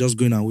answering you, she's just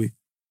going away.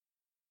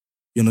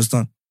 You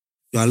understand?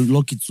 You are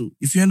lucky too.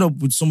 If you end up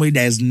with somebody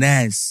that is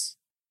nice,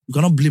 you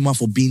cannot blame her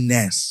for being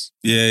nice.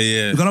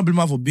 Yeah. You cannot blame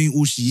her for being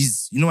who she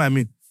is. You know what I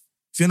mean?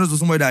 If you end up with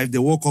somebody that if the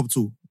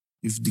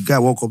guy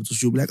walk up to,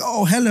 she'll be like,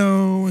 oh,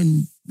 hello,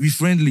 and be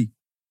friendly.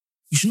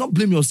 You should not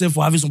blame yourself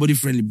for having somebody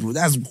friendly, bro.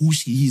 That's who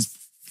she is.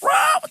 Bro,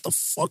 what the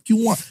fuck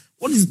you want?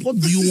 What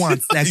do you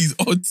want? Like, He's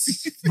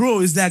auntie. bro,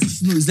 it's like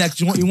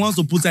he wants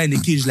to put her in a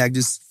cage like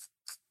this.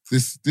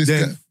 This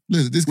guy.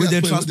 Listen, this When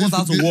guy's they transport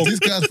her to work. This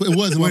guy's putting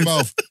words in my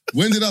mouth.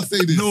 When did I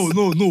say this? No.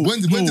 When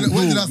did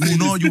I say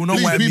this? You will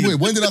not want me.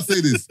 When did I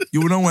say this?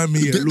 You will not want me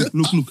here. Look.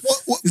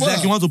 What? It's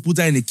like you want to put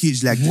her in a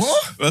cage like this.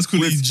 What? That's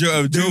cool. He's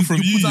Joe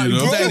from you, put her, you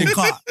know? put her in a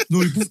car. No,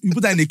 you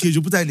put her in a cage,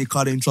 you put her in a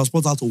car, then you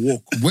transport her to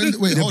work. Wait,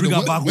 Then hold bring her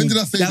on. back When home. did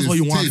I say That's this? what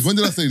you want. Taze, when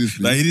did I say this,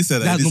 please? Like, he didn't say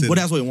that. But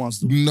that's what he wants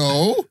to do.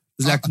 No.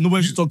 It's like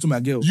nobody should talk to my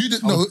girl. You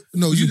did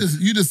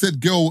you just said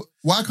girl.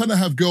 Why can't I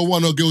have girl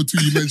 1 or girl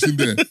 2 you mentioned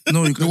there?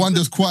 No, you The one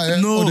that's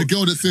quiet or the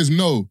girl that says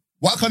no.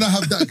 Why can't I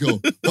have that girl?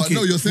 But Okay,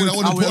 no, you're saying I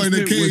want to wait, put her in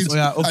a cage okay.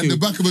 at the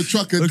back of a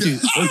truck and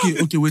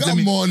Okay, wait.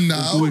 Come on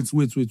now. Wait.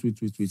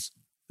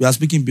 We are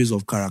speaking based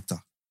of character.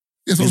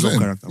 Yes, I'm Based saying.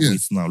 of character. Yeah.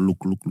 Wait now, look.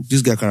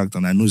 This guy character,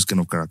 and I know his kind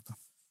of character.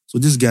 So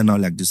this guy now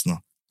like this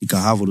now, he can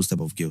have all those type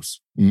of girls.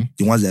 Mm.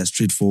 The ones that are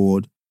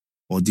straightforward,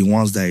 or the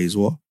ones that is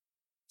what?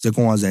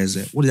 Second ones that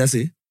is, what did I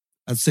say?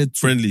 I said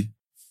Friendly.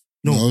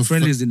 No,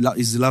 friendly is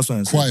the last one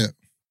I said. Quiet.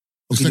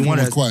 The Okay, second one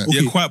was that's quiet. okay.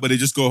 Yeah, quiet, but they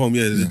just go home.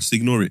 Yeah, they just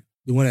ignore it.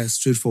 The one that is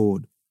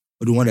straightforward,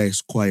 or the one that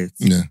is quiet.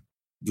 Yeah.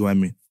 You know what I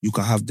mean? You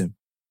can have them.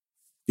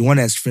 The one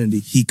that is friendly,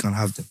 he can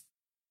have them.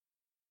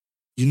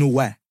 You know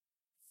why?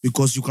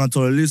 Because you can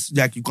tolerate,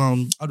 like you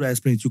can, how do I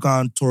explain it? You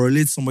can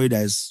tolerate somebody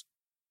that is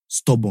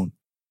stubborn,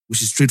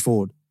 which is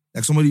straightforward.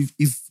 Like somebody,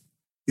 if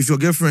your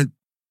girlfriend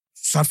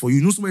start for you,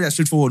 you know somebody that's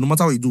straightforward, no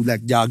matter what you do,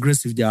 like they're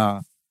aggressive,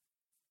 they're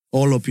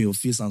all up in your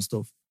face and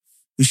stuff.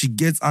 If she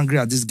gets angry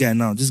at this guy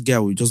now, this guy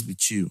will just be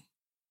chill.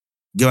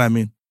 Get what I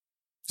mean?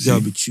 This guy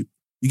will be chill.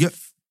 You get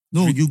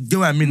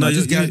what I mean? No,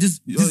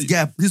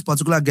 This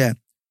particular guy,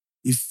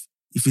 if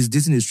he's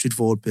dating a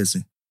straightforward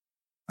person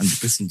and the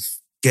person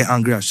get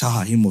angry and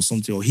shout at him or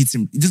something or hit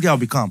him, this guy will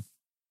be calm.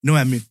 You know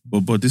what I mean?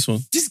 But this one?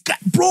 This guy,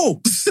 bro.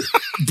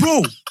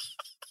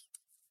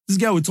 This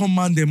guy will turn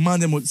man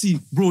them. See,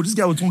 bro, this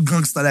guy will turn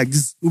gangster like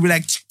this. He'll be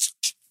like,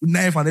 with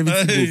knife and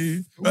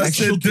everything. Bro. Like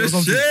That's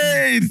the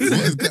shade.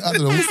 I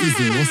don't know what's this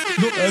thing.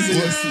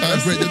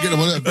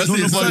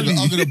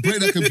 I'm gonna break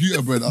that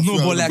computer, Brent.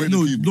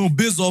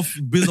 Based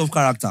off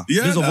character.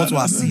 Yeah, based off what we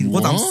are seeing.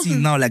 What I'm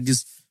seeing now like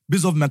this.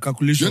 Based off my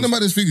calculations. You know the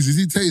maddest thing is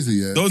he Taser,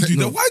 yeah? Don't do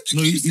that. Why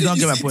do you don't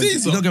get my point. You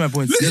don't get my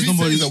point. There's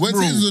nobody. When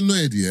Taser's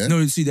annoyed, yeah? No,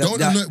 you see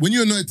that. When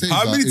you annoy Taser,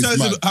 How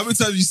many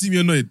times you see me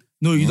annoyed?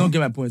 No, you don't get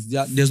my point.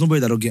 There's nobody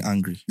that don't get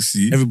angry.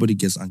 See? Everybody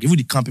gets angry. Even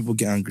the calm people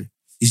get angry.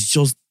 It's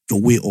just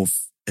your way of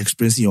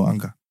expressing your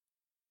anger.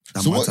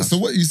 So what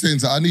are you saying?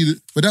 So I need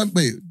it. But that,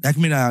 wait.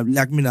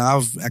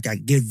 I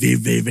get very,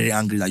 very, very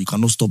angry. Like you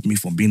cannot stop me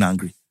from being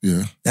angry.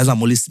 Yeah. That's why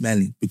I'm always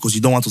smiling because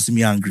you don't want to see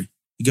me angry.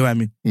 You get what I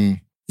mean? Mm.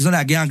 It's not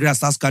like I get angry, I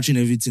start scratching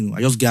everything. I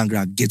just get angry,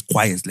 I get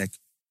quiet. Like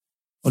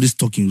all this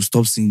talking, you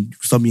stop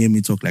hearing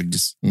me talk like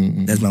this.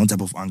 Mm-hmm. That's my own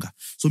type of anger.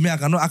 So me, I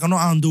cannot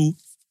handle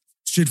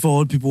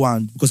straightforward people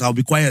and because I'll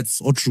be quiet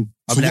all through.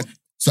 I'll be like,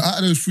 so out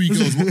of those 3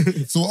 girls,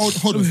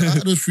 hold on. So out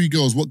of those 3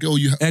 girls, what girl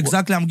you have?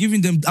 Exactly. I'm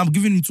giving you 2. I'm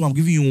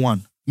giving you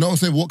 1. No, I'm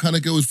saying what kind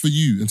of girl is for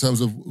you in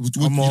terms of I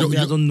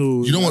don't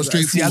know. You don't want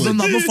straightforward. See,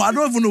 I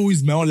don't even know who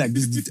is my own like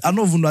this. I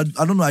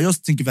don't know. I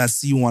just think if I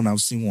see one,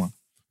 I've seen one.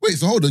 Wait,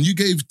 so hold on. You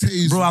gave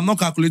Taze... Bro, I'm not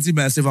calculating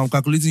myself. I'm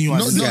calculating you.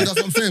 No, that's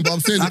what I'm saying. But I'm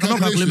saying I cannot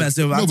calculate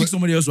myself. I think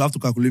somebody else will have to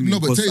calculate me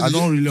because Taze, I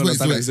don't really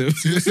understand myself.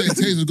 So you're saying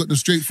Taze's got the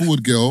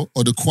straightforward girl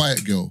or the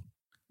quiet girl?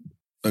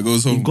 That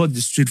goes home. You got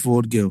the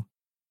straightforward girl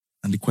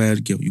and the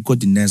quiet girl. You got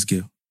the nice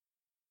girl.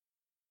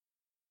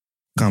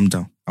 Calm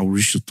down. I will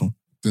reach your tongue.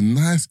 The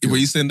nice girl. But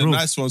you're saying the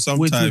nice one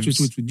sometimes.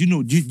 Wait.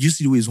 Do you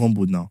see the way he's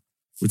humbled now?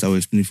 Wait, I will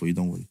explain it for you.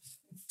 Don't worry.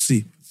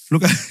 See.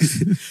 Look at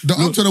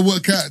I'm trying to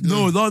work out.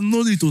 No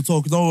need to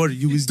talk. Don't worry.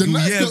 You hear all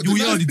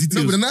the details.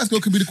 No, but the nice girl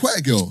could be the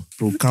quiet girl.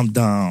 Bro, calm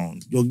down.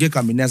 Your girl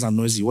can be nice and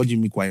noisy. What do you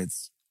mean quiet?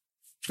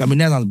 She can be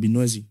nice and be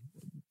noisy.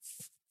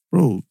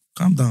 Bro,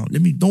 calm down.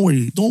 Don't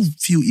worry. Don't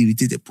feel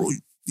irritated. Bro,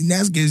 the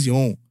next girl is your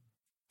own.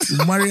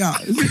 You marry her.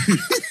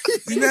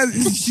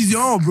 She's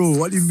your own, bro.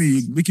 What do you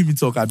mean? Making me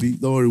talk, Abby.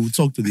 Don't worry, we'll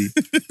talk today.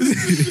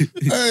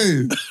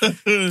 Hey,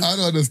 I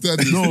don't understand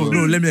this. No,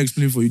 let me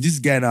explain for you. This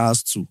guy now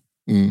has two.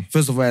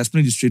 First of all, I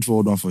explained the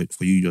straightforward one for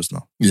you just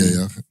now.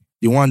 Yeah.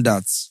 The one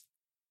that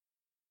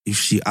if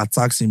she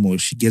attacks him or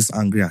if she gets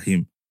angry at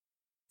him,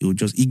 he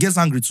gets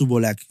angry too,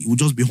 but like he will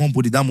just be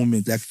humbled in that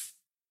moment. Like,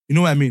 you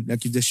know what I mean?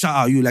 Like if they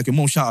shout at you, like your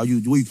mom shout at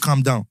you, the way you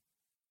calm down.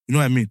 You know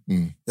what I mean?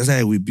 That's how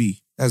it will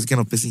be. That's the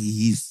kind of person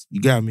he is.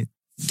 You get what I mean?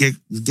 He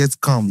gets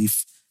calm.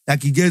 If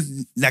like he gets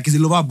like he's a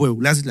lover boy,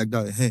 let's it like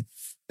that.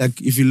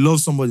 Like if he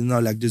loves somebody now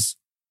like this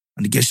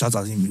and he gets shot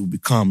at him, he will be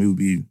calm. He will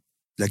be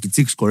like he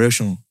takes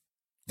correction.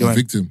 A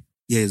victim.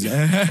 Yes.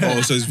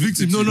 Oh, so it's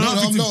victim. No.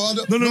 I'm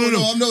not.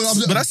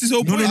 But that's his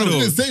whole point. I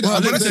didn't say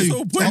that. That's his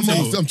whole point.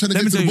 I'm trying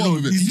to get to the bottom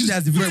of it. You see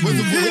that's the victim.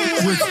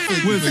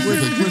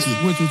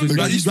 Wait.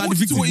 Like, he's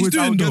watching what he's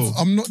doing, though.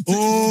 I'm not.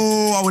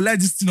 Oh, I would like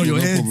this thing on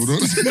your head.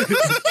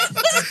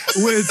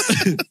 Wait.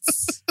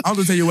 I'm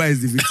going to tell you why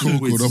it's the victim.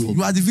 Cool,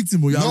 you are the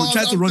victim. You are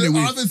trying to run away.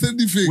 I haven't said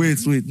anything.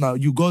 Wait. Now,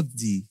 you got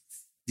the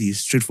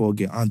straightforward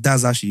girl, and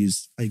that's how she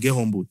is. And you get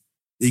humbled.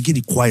 Then you get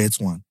the quiet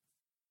one.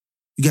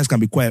 You guys can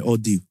be quiet all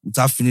day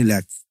without feeling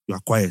like you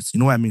are quiet. You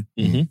know what I mean?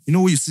 Mm-hmm. You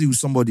know what you see with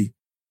somebody,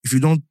 if you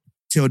don't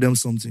tell them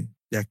something,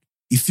 like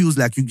it feels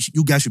like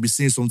you guys should be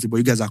saying something, but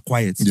you guys are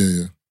quiet.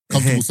 Yeah.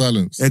 Comfortable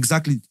silence.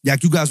 Exactly.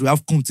 Like you guys will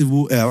have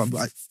comfortable,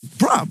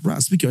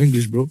 bruh, speak your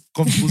English, bro.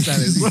 Comfortable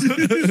silence.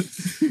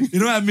 You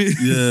know what I mean?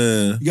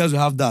 Yeah. You guys will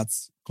have that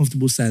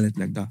comfortable silence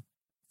like that.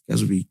 You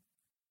guys will be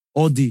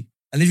all day.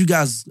 And if you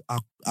guys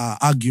are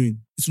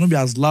arguing, it's not be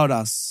as loud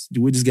as the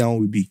way this guy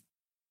will be.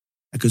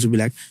 Because you'll be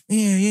like,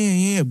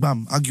 yeah,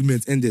 bam,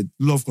 argument ended,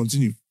 love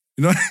continue.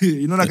 You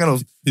know that kind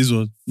of. His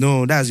one.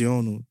 No, that's your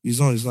own. No. It's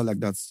not like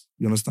that.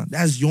 You understand?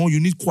 That's your own. You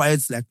need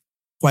quiet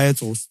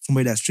or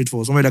somebody that's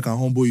straightforward, somebody that can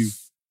humble you,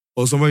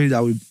 or somebody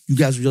that you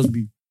guys will just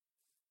be,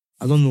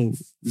 I don't know,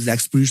 it's like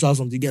spiritual or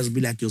something. You guys will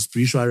be like your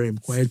spiritual realm,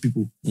 quiet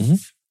people. Mm-hmm.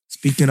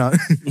 Speaking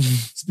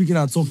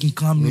out, talking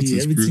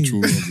calmly, everything.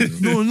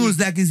 No, it's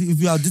like if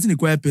you are dating a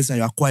quiet person,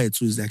 you are quiet,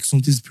 so it's like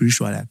something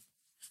spiritual. Like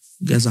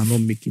you guys are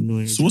not making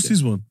noise. So what's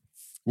his one?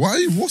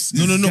 Why? What's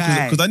No,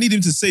 because I need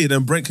him to say it,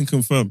 then Brent can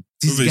confirm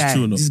whether it's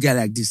true or not. This guy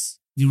like this.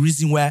 The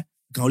reason why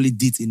you can only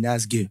date a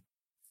nice girl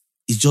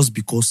is just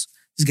because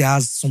this guy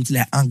has something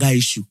like anger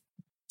issue.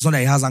 It's not that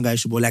he has anger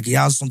issue, but like he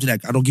has something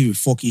like I don't give a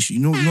fuck issue. You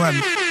know what I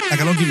mean?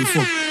 Like I don't give a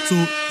fuck. So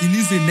he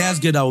needs a nice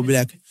girl that will be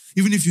like,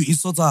 even if you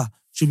insult her,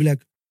 she'll be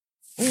like,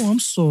 oh, I'm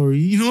sorry.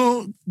 You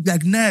know,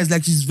 like nice.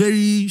 Like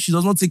she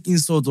does not take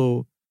insult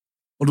or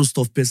all those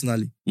stuff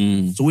personally.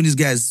 So when this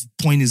guy is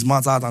pointing his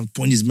mouth out and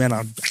pointing his man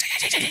out,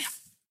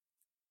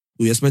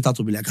 we expect her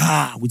to be like,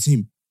 with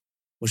him.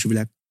 But she'll be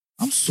like,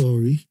 I'm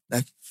sorry.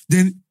 Like,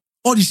 then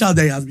all the shout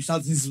that he has been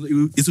shouting,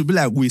 it will be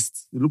like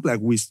waste. It look like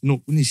waste.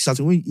 No, when he's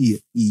shouting, when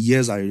he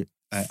hears our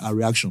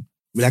reaction,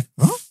 we're like,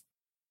 huh?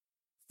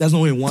 That's not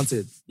what he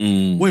wanted.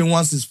 What he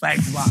wants is fight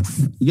back.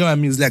 You get what I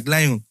mean? It's like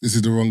lion. This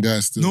is the wrong guy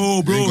still.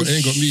 No, bro.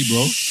 Ain't got me,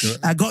 bro.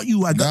 I got you.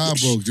 Nah,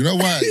 bro. Do you know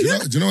why? Do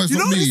you know why it's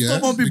not me, yeah?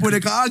 Some people, they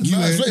can argue.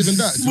 Nah, it's not even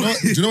that.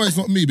 Do you know why it's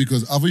not me?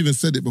 Because I've even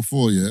said it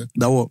before, yeah?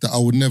 That I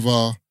would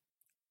never,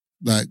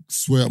 like,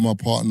 swear at my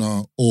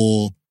partner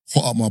or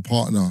hot up my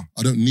partner.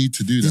 I don't need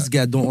to do that. This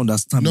guy don't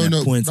understand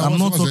my point. I'm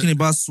not talking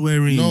about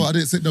swearing. No, I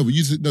didn't say no. But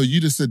you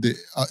just said that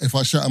if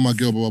I shout at my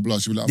girl, blah blah blah,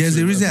 she'll be like. There's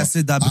a reason I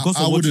said that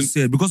because of what you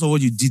said, because of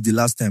what you did the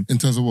last time. In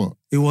terms of what?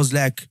 It was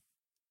like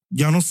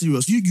you're not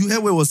serious. You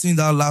heard what I was saying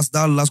that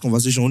last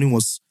conversation when he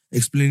was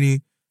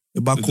explaining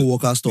about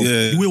co-worker stuff.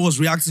 Yeah. The way he was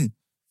reacting.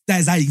 That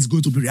is how he's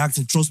going to be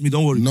reacting. Trust me,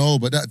 don't worry. No,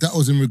 but that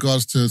was in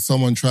regards to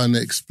someone trying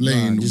to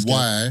explain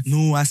why.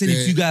 No, I said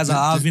if you guys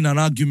are having an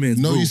argument.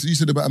 No, bro. you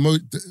said about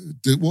what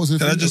was it?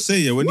 Can I just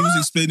say, when he was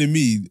explaining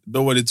me,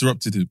 no one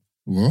interrupted him.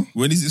 What?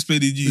 When he's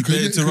explaining you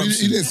can't interrupt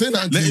He didn't say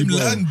that. Let him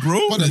land, bro.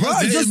 Let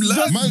him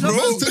land, bro.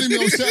 Man's telling me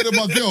I'm shouting at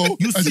my girl,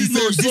 and she's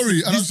saying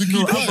sorry, and I'm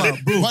thinking,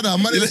 bro. Brother,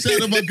 I'm not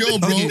shouting at my girl,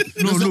 bro.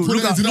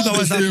 Look at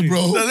what's happening,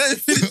 bro.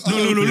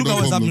 No,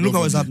 look at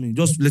what's happening.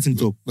 Just let him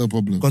talk. No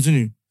problem.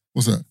 Continue.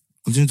 What's that?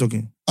 Continue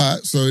talking. All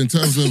right, so in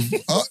terms of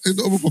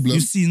no problem.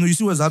 You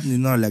see what's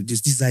happening now. Like this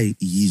is how he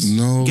is.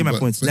 No, get my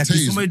point. Like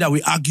he's somebody that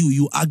will argue.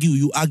 You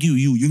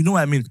know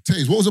what I mean?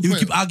 Taze, what was the point?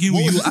 You keep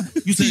arguing.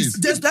 You see,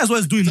 that's what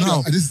it's doing now.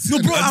 No,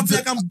 bro, I'm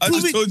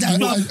proving that.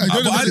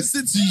 I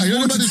listened to you. You know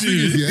what this thing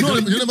is, yeah? You know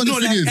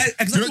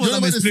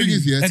what this thing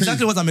is?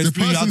 Exactly what I'm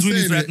explaining. You are doing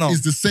this right now.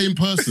 It's the same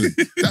person.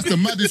 That's the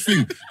maddest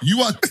thing.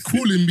 You are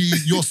calling me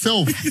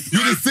yourself.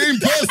 You're the same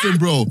person,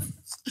 bro.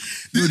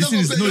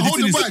 Hold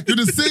the mic.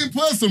 You're the same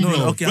person,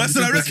 bro. Okay,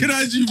 I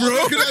recognize you, bro.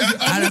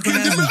 I'm looking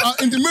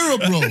in the mirror,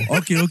 bro.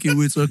 Okay,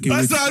 wait.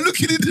 I'm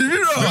looking in the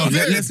mirror.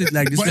 Let's say it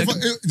like this.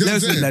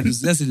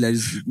 Let's say it like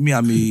this. Me,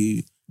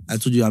 I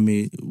told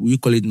you, we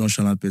call it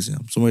nonchalant person.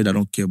 I'm somebody that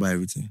don't care about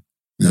everything.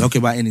 I don't care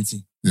about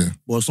anything. Yeah.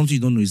 But something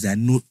you don't know is that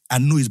I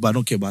know it, but I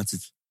don't care about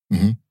it.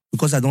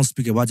 Because I don't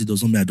speak about it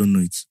doesn't mean I don't know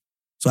it.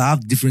 So I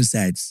have different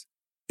sides.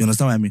 You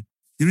understand what I mean?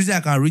 The reason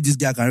I can read this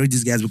guy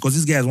is because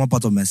this guy is one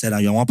part of my side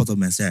and you're one part of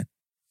my side.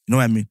 You know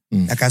what I mean?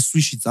 Like I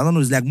switch it. I don't know.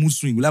 It's like mood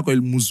swing. We like call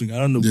it mood swing. I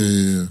don't know.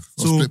 Yeah.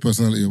 So split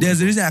personality.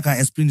 There's a reason I can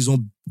explain his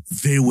own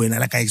very well,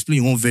 and I can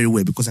explain your own very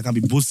well because I can be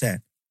both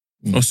sides.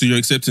 Oh, so you're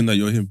accepting that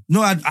you're him?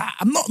 No, I'm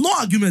not. No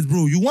argument,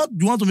 bro. You want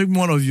to make me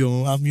one of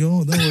your. I'm your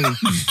own. Don't worry.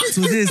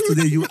 Today is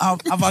today.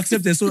 I've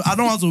accepted. So I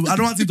don't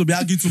want it to be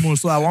argued too much.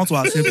 So I want to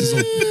accept this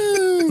one.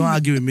 Don't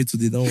argue with me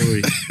today. Don't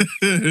worry.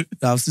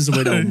 I've seen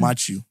somebody that will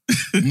match you.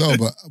 No,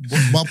 but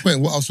my point,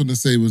 what I was trying to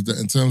say was that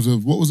in terms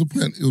of what was the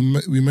point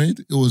we made?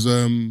 It was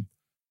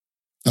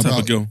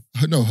about girl.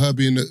 Her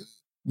being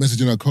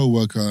messaging her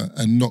coworker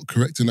and not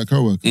correcting her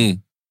coworker.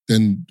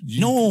 Then we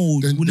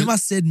never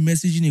said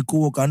messaging a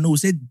coworker. No, we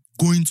said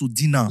going to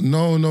dinner.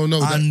 No.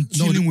 And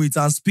chilling with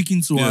and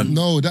speaking to her.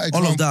 No, that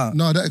example, all of that.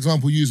 No, that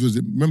example used was,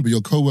 remember,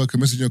 your coworker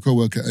messaging your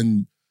coworker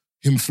and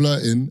him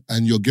flirting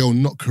and your girl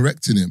not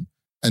correcting him.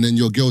 And then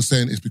your girl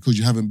saying it's because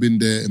you haven't been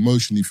there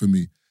emotionally for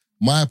me.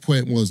 My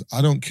point was,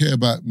 I don't care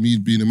about me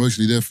being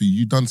emotionally there for you.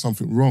 You've done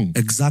something wrong.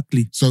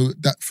 Exactly. So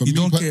that for you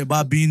me... You don't care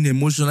about being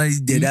emotionally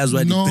there. That's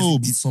why the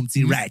person did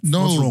something right.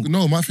 What's wrong?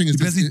 No, my thing is...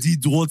 The person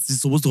did what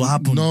is supposed to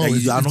happen. No,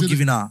 you are not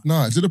giving her.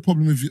 No, is it a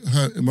problem with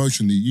her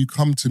emotionally? You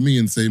come to me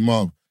and say,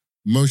 Marv,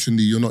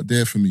 emotionally, you're not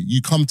there for me.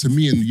 You come to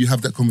me and you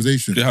have that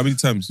conversation. Okay, how many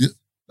times? Yeah,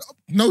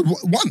 no,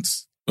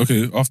 once.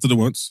 Okay, after the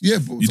once? Yeah.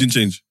 But, you didn't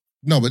change?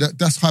 No, but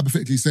that's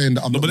hypothetically saying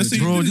that I'm not... But let's say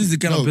bro, this is the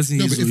kind of person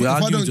if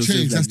I don't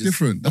change, that's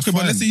different. That's okay,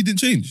 fine. but let's say you didn't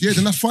change. Yeah,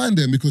 then that's fine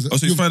then because... Oh,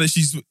 so you find that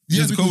she's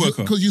a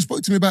co-worker? Because you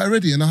spoke to me about it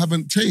already and I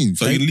haven't changed.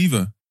 So are you going to leave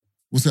her?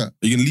 What's that?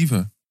 Are you going to leave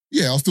her?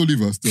 Yeah, I'll still leave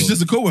her still. She's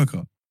just a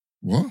co-worker.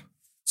 What?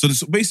 So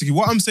basically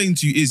what I'm saying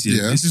to you is,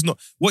 this is not...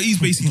 What he's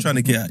basically trying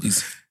to get at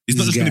is, it's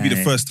not just going to be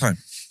the first time.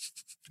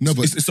 No,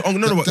 but that's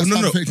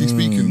hypothetically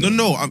speaking.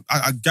 No.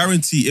 I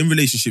guarantee in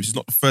relationships, it's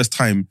not the first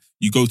time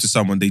you go to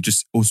someone, they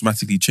just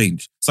automatically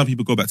change. Some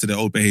people go back to their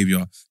old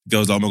behavior. The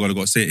girl's like, oh my God, I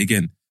got to say it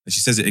again. And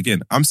she says it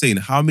again. I'm saying,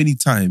 how many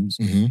times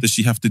does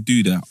she have to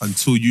do that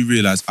until you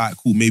realize, all right,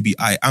 cool, maybe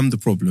I am the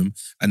problem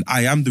and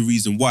I am the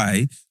reason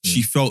why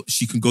she felt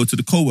she can go to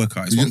the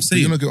co-worker. That's what I'm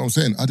saying. You don't get what I'm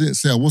saying? I didn't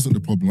say I wasn't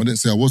the problem. I didn't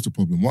say I was the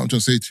problem. What I'm trying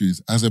to say to you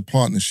is, as a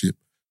partnership,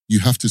 you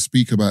have to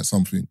speak about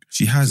something.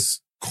 She has.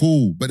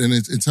 Cool. But then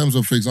in terms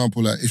of, for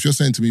example, like if you're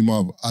saying to me,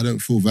 Marv, I don't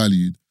feel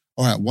valued.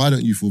 All right, why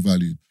don't you feel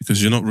valued? Because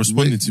you're not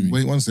responding to me.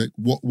 Wait 1 sec.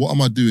 What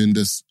am I doing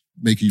that's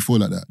making you feel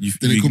like that? You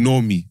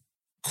ignore me.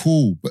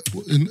 Cool. But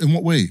in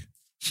what way?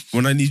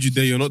 When I need you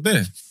there, you're not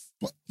there.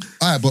 But,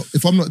 all right, but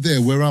if I'm not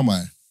there, where am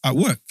I? At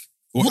work.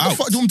 Or what out. The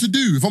fuck do you want me to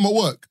do if I'm at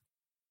work?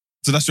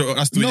 So that's the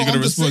way you're going to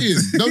respond?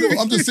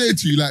 I'm just saying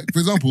to you, like, for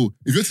example,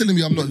 if you're telling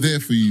me I'm not there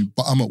for you,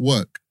 but I'm at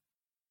work,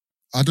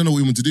 I don't know what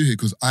you want to do here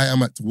because I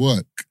am at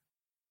work.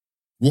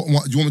 What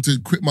do you want me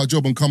to quit my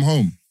job and come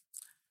home?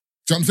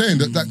 Do you know what I'm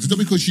saying? That just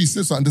because she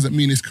says something doesn't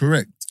mean it's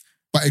correct.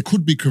 But it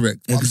could be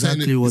correct.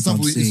 Exactly what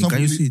I'm saying.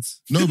 Can you see it?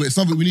 No, but it's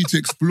something we need to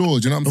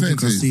explore. Do you know what I'm saying? You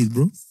can see it,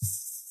 bro.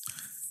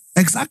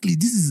 Exactly.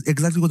 This is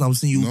exactly what I'm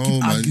saying. You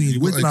keep arguing.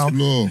 Wait now.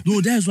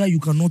 No, that's why you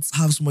cannot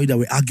have somebody that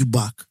will argue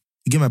back.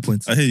 You get my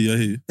point? I hear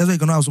you. That's why you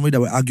cannot have somebody that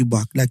will argue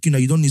back. Like,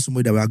 you don't need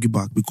somebody that will argue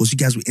back because you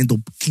guys will end up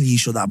killing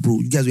each other, bro.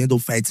 You guys will end up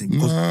fighting.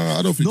 Nah,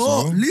 I don't think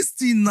so. No,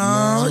 listen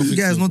now. You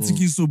guys not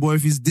thinking so, but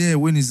if he's there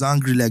when he's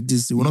angry like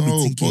this, he will not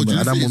be thinking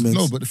at that moment.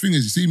 No, but the thing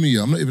is, you see me,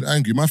 I'm not even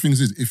angry. My thing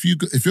is, if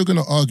you're going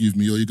to argue with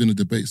me or you're going to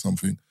debate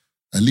something,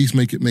 at least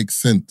make it make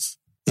sense.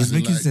 It's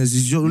making sense.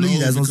 It's your only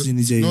that's not seeing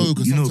it. No,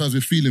 because sometimes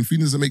we're feelings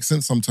doesn't make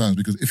sense sometimes.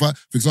 Because for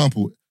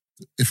example,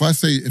 if I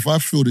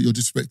feel that you're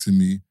disrespecting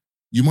me,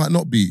 you might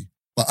not be.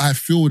 But I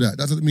feel that.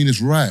 That doesn't mean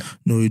it's right.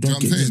 No, you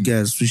don't get this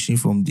guy switching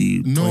from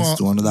the points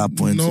to another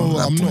point. No,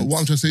 I'm not. What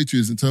I'm trying to say to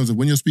you is in terms of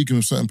when you're speaking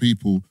with certain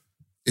people,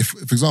 if,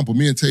 for example,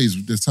 me and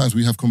Taze, there's times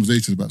we have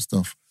conversations about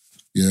stuff,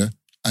 yeah,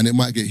 and it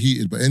might get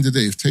heated. But at the end of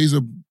the day, if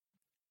Taser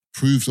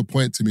proves a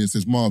point to me and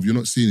says, Marv, you're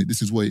not seeing it,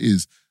 this is what it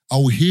is, I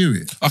will hear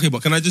it. Okay,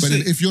 but can I just say...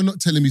 But if you're not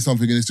telling me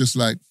something and it's just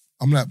like,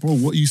 I'm like, bro,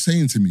 what are you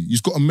saying to me?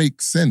 You've got to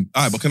make sense.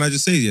 All right, but can I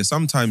just say,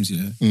 sometimes,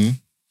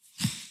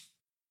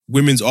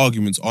 women's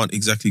arguments aren't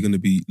exactly going to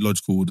be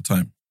logical all the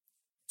time.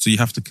 So you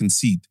have to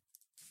concede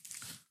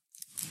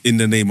in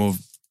the name of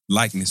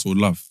likeness or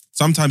love.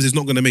 Sometimes it's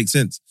not going to make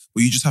sense,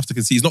 but you just have to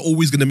concede. It's not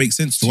always going to make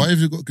sense. So why have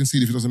you got to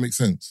concede if it doesn't make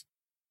sense?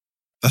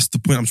 That's the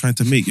point I'm trying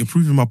to make. You're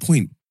proving my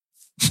point.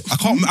 I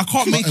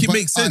can't make it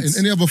make sense.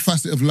 In any other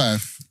facet of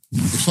life,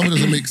 if something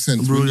doesn't make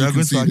sense, bro, you're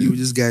going to argue with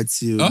this guy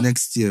till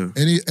next year.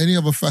 Any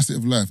other facet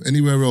of life,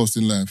 anywhere else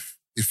in life,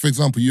 if, for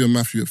example, you and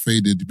Matthew at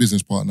Faded, your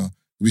business partner,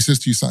 if he says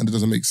to you something that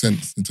doesn't make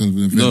sense in terms of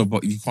an event. No,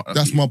 but you can't.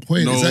 That's my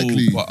point,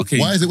 exactly. Okay.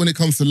 Why is it when it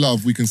comes to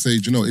love, we can say,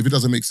 if it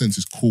doesn't make sense,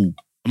 it's cool?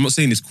 I'm not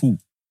saying it's cool.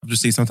 I'm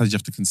just saying sometimes you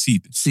have to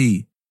concede.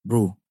 See,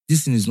 bro,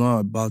 this thing is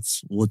not about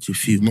what you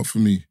feel. Not for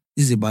me.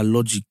 This is about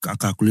logic and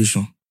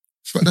calculation.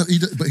 But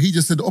he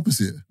just said the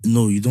opposite.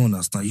 No, you don't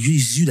understand.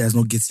 It's you that's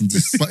not getting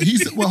this. But he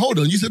said, well, hold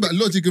on. You said about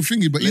logic and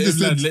thingy, but he just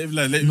said... Let him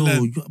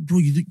land.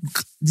 Bro,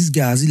 this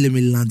guy, has he let me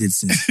land it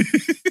since?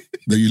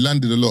 No, you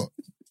landed a lot.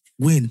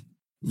 When?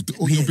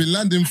 You've been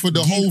landing for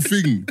the whole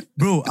thing.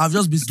 Bro, I've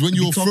just been When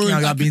you're talking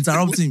and I've been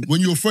interrupting.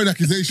 When you're throwing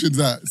accusations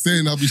at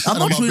saying I'll be shot I'm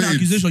not throwing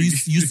accusation. You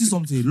see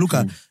something. Look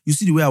at, you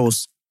see the way I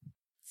was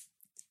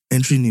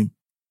entering him.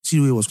 See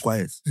the way he was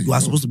quiet. You are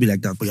supposed to be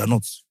like that, but you're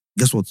not.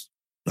 Guess what?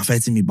 You're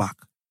fighting me back.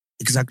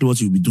 Exactly what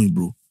you'll be doing,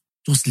 bro.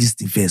 Just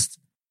listen first.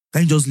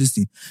 Can you just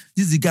listen?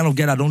 This is the kind of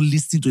guy that don't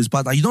listen to his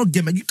partner. You don't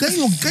get me. Can't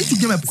you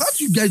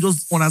guys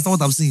just understand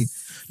what I'm saying?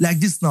 Like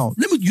this now.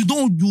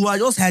 You are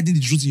just hiding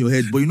the truth in your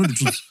head, but you know the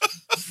truth.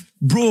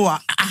 Bro,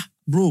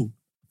 bro,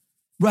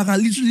 I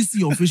can literally see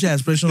your facial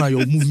expression and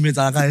your movements,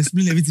 and I can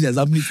explain everything that's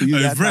happening to you.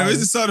 Hey, bro, where's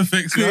the sound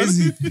effects,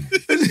 crazy.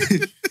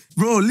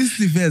 Bro,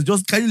 listen first.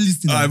 Just can you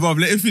listen? All right, Bob,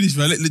 let him finish,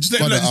 man.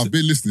 I've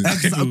been listening.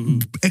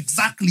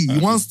 Exactly. He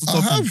wants to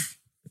talk. I have.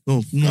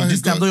 No.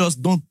 This time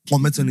don't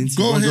comment on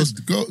anything. Go ahead.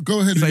 Go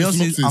ahead. If I just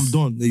say I'm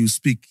done, then you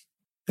speak.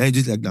 Can you do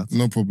it like that?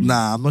 No problem.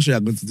 Nah, I'm not sure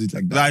you're going to do it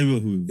like that. Nah, he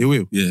will. He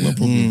will. Yeah. No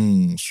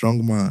problem.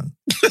 Strong man.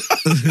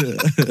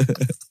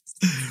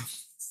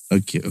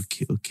 Okay.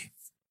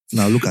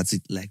 Now look at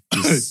it like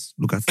this.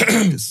 Look at it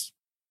like this.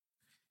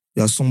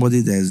 You are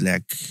somebody that is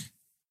like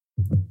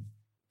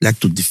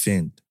to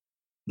defend.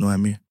 You know what I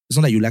mean? It's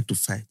not that you like to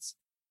fight,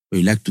 but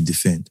you like to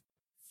defend.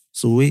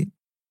 So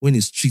when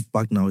a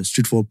straightforward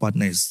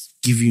partner is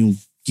giving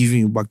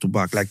you back to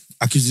back, like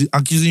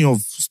accusing you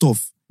of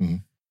stuff,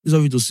 it's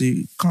of you to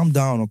say, calm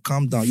down.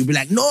 You'll be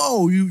like,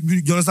 no, you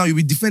understand? You'll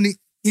be defending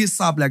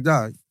ASAP like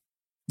that.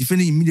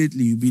 Defending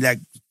immediately. You'll be like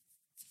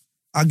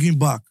arguing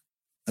back.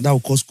 And that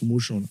will cause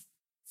commotion.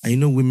 And you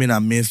know women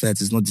and men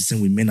fights is not the same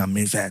with men and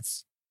men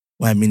fights.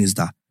 What I mean is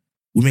that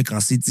women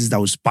can see things that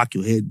will spark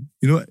your head.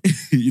 You know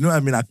what I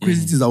mean? Like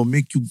crazy things that will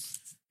make you,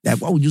 like,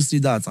 why would you say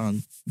that?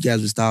 And you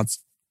guys will start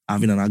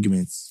having an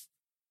argument.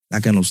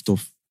 That kind of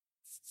stuff.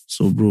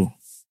 So, bro,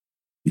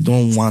 you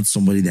don't want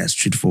somebody that's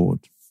straightforward.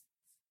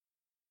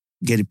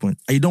 Get the point?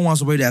 And you don't want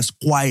somebody that's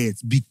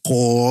quiet,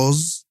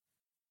 because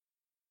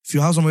if you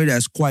have somebody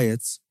that's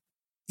quiet,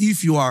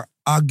 if you are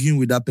arguing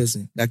with that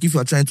person, like if you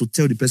are trying to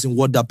tell the person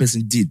what that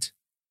person did,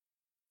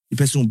 the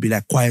person will be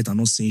like quiet and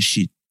not saying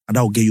shit. And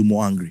that will get you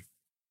more angry.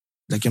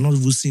 Like you're not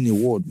even saying a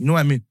word. You know what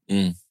I mean?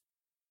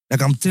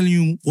 Like I'm telling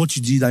you what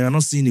you did and you're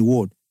not saying a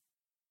word.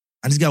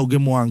 And this guy will get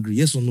more angry.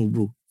 Yes or no,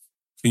 bro?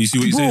 Can you see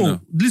what you're saying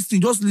now?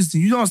 Listen, just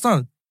listen. You don't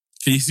understand?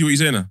 Can you see what you're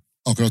saying now?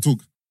 Oh, can I talk?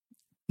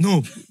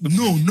 No.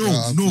 You're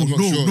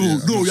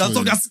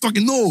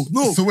talking. No.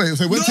 So when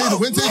Taser, wait,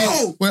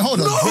 hold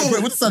on. No.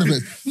 Wait, what's the side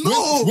effect?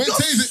 No. When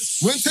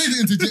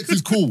Taser interjects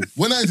is cool.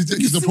 When I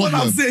interject is a What I'm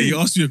problem. saying? He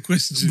asked you a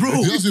question.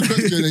 Bro. He asked you a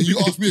question and you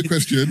asked me a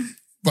question,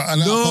 but I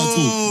can't talk.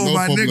 No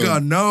my problem.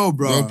 nigga, no,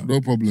 bro.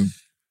 No problem.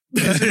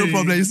 No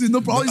problem. You see,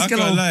 no problem. I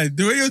can't lie.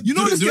 The way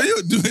you're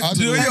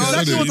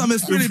exactly what I'm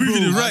explaining, bro.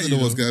 I don't know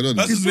what's going on.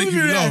 That's just making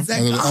me laugh.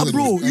 Like,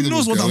 bro, he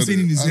knows what I'm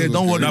saying in his head.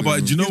 Don't worry. Nah,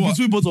 but do you know what?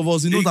 Between both of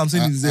us, he knows what I'm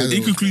saying in his head.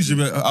 In conclusion,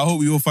 I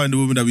hope we all find the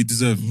woman that we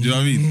deserve. Do you know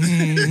what I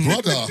mean?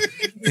 Brother.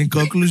 In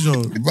conclusion,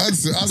 Man,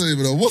 I don't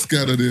even know what's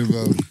going on here,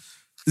 man.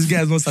 this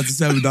guy is not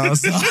satisfied with the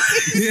answer.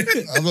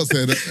 I'm not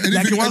saying that.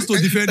 Like he wants to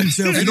defend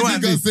himself. You know what I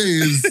mean?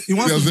 He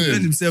wants to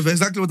defend himself.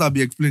 Exactly what I'll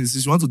be explaining.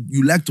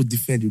 You like to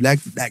defend. You like,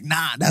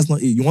 nah, that's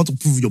not it. You want to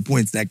prove your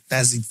point. Like,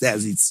 that's it.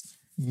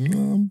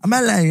 Am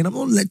I lying? I'm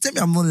not like, tell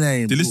me I'm not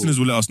lying. The listeners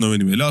will let us know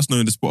anyway. Let us know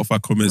in the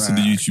Spotify comments and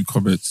the YouTube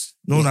comments.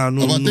 No. Them?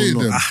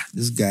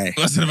 This guy.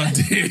 What's that about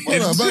dating?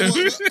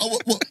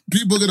 What?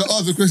 People are going to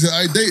ask the question,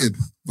 I dated?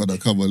 But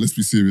come on, let's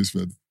be serious,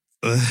 man.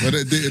 When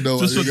they dated, though,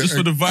 Just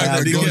for the vibe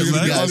that they get,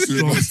 man.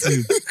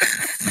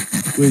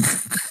 Wait.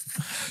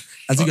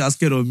 I think you're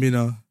scared of me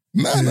now.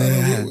 Nah,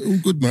 we're all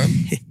good, man.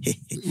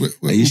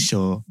 Are you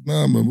sure?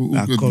 Nah, man, we're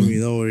all good, call man. me,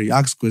 don't worry.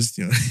 Ask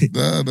question.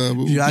 Nah,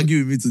 If you argue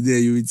with me today,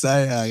 you will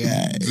tire,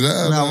 guy.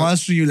 I'm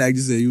answering you like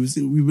this, you will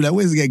say, we'll be like,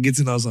 where's the guy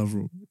getting us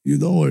from? You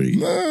don't worry.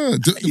 Nah.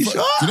 Do you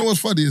know what's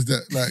funny is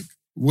that, like,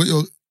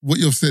 what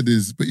you've said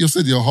is, but you've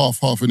said you're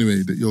half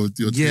anyway. That you're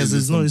yes,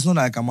 it's not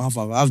like I'm half.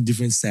 I have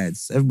different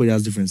sides. Everybody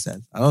has different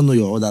sides. I don't know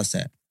your other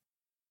side.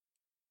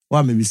 What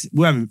I may be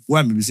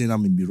saying, I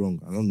may be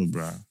wrong. I don't know,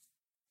 bro.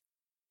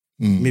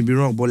 May be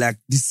wrong, but like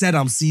the side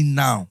I'm seeing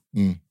now,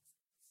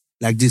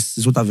 like this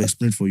is what I've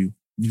explained for you.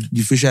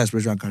 The facial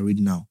expression I can read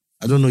now.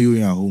 I don't know you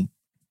in your home.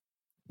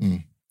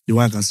 The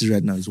one I can see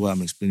right now is what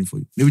I'm explaining for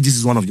you. Maybe this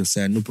is one of your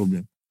side, no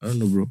problem. I don't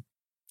know, bro.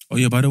 Oh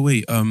yeah, by the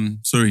way,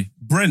 sorry,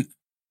 Brent.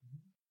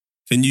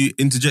 Can you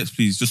interject,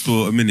 please, just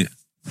for a minute?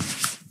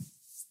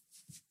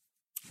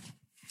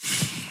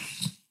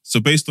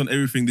 So based on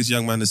everything this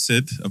young man has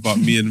said about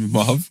me and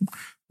Marv,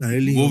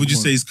 what would you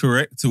say is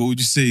correct and what would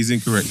you say is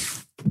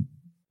incorrect?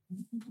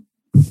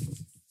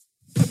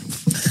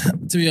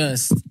 To be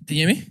honest, can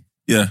you hear me?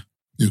 Yeah.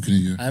 You can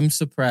hear. I'm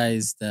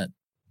surprised that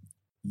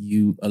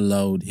you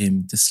allowed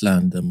him to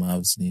slander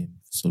Marv's name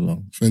for so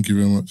long. Thank you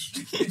very much.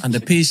 And the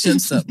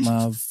patience that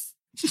Marv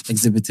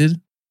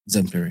exhibited,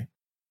 exemplary.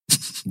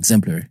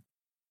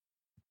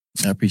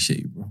 I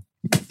appreciate you, bro.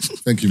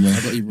 Thank you,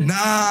 man.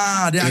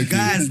 Nah, they are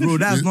guys, bro.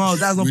 That's not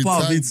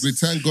part of it. We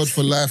thank God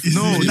for life.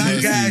 No,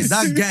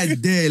 that guy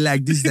there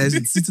like this,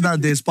 that's sitting down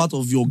there is part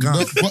of your gang.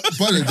 No,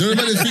 but do you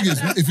remember the thing is,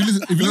 if you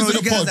listen to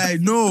the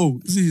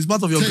pod, see, it's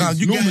part of your gang.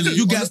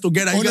 You guys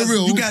together,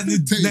 you guys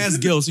need nice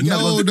girls.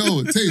 No,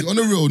 Taze, on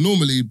the real,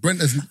 normally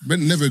Brent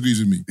never agrees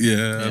with me.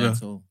 Yeah.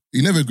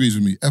 He never agrees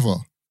with me ever.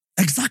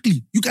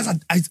 Exactly. You guys are.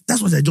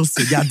 That's what I just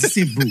said. They are the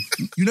same, bro.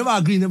 You never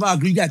agree.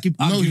 You gotta keep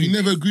arguing. No, he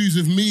never agrees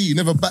with me. He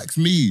never backs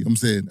me. I'm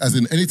saying, as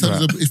in, anytime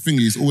there's a thing,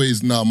 it's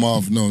always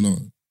Marv. No.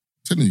 I'm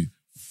telling you.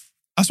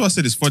 That's why I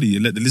said it's funny.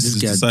 Let the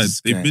listeners decide.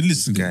 They've been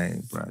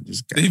listening.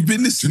 They've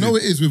been listening. Do you know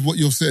what it is with what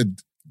you've said?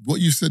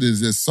 What you said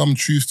is there's some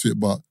truth to it,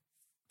 but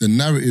the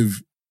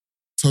narrative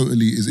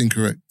totally is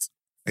incorrect.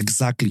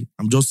 Exactly.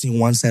 I'm just seeing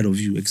one side of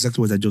you.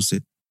 Exactly what I just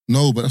said.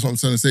 No, but that's what I'm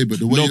trying to say. But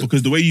the way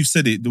because the way you've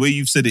said it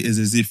is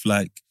as if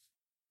like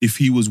if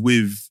he was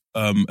with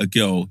a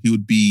girl, he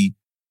would be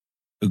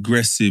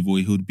aggressive or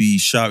he would be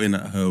shouting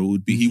at her. Or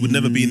he would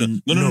never be in a...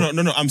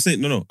 No.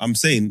 I'm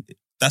saying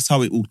that's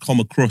how it would come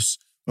across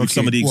with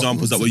some of the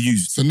examples that were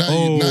used. So now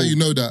you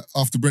know that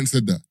after Brent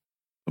said that.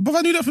 But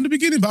I knew that from the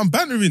beginning, but I'm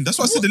bantering. That's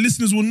why I said the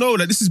listeners will know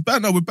that this is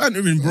banter. We're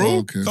bantering, bro. Oh,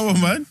 okay. Come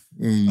on, man.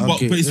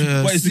 Okay. Look at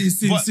him. Like,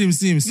 he's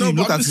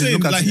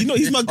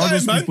my guy, all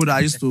those man. people that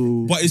I used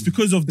to... But it's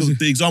because of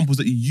the examples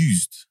that you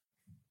used.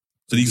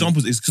 So the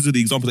examples, it's because of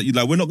the examples that you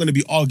like. We're not going to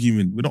be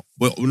arguing.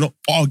 We're not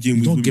arguing.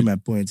 You don't get my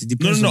point. It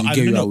depends on the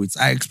girl you are with.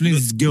 I explained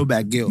it's girl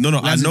by girl. No,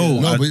 I know.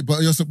 No, but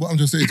what I'm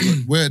just saying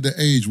is we're at the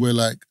age where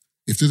like,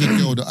 if there's a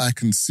girl that I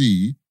can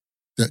see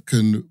that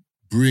can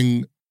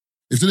bring...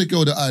 If there's a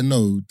girl that I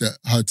know that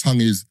her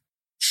tongue is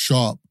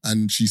sharp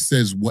and she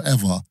says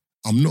whatever,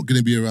 I'm not going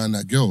to be around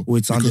that girl.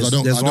 Because I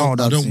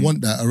don't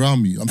want that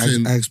around me.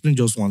 I explained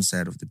just one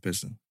side of the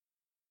person.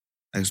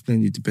 I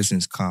explained if the person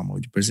is calm or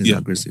the person is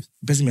aggressive.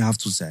 The person may have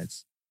two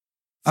sides.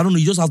 I don't know.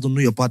 You just have to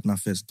know your partner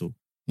first, though.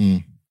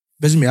 The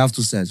person may have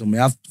two sides or may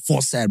have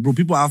 4 sides, bro.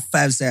 People have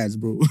 5 sides,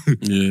 bro.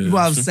 Yeah. People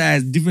have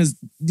sides,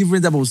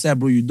 different type of sides,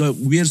 bro. You do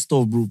weird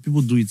stuff, bro.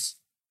 People do it. So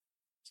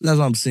that's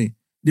what I'm saying.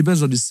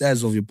 Depends on the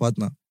size of your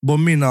partner. But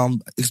me now,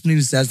 I'm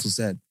explaining side to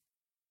side.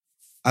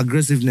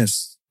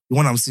 Aggressiveness, the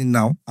one I'm seeing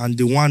now, and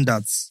the one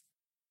that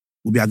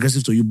will be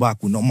aggressive to you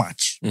back will not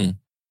match.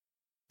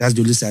 That's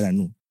the only side I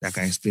know that I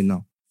can explain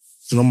now.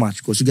 It's not match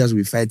because you guys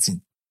will be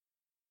fighting.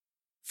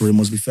 Bro, it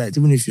must be fight.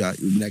 Even if you'll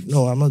be like,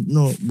 no, I'm not,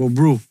 no. But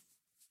bro,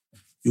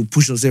 you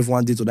push yourself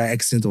one day to that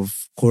extent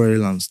of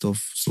quarrel and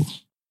stuff. So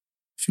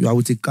if you are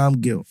with a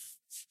calm girl,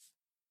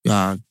 you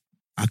are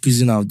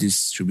accusing her of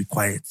this, she'll be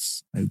quiet.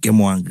 And you get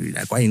more angry.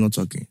 Like, why are you not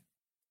talking?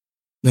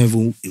 Not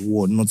even a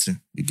word, nothing.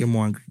 You get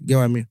more angry. You get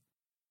what I mean?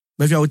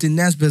 But if you're with a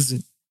nice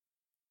person,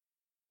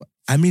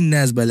 I mean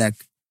nice, but like,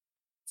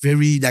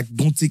 very, like,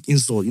 don't take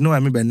insult. You know what I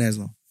mean by nice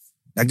now?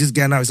 Like, this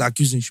guy now is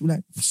accusing. She'll be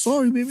like, I'm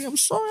sorry, baby, I'm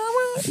sorry.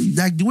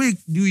 Like,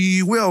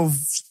 the way of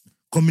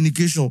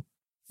communication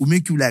will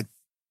make you, like,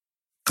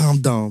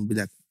 calm down. Be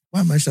like,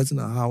 why am I shouting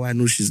at her? Why I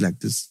know she's like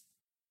this?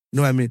 You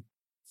know what I mean?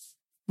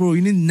 Bro,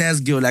 you need a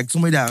nice girl, like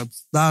somebody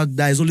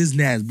that is always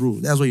nice, bro.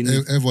 That's what you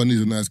need. Everyone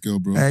needs a nice girl,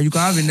 bro. You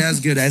can have a nice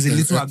girl that is a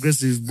little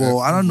aggressive, but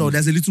I don't know,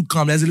 there's a little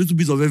calm, there's a little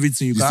bit of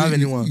everything. You can have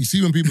anyone. You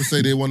see when people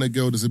say they want a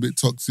girl that's a bit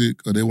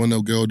toxic or they want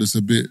a girl that's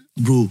a bit,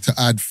 bro, to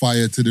add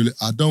fire to the...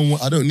 I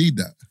don't need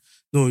that.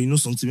 No, you know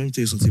something, let me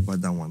tell you something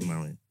about that one,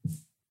 man.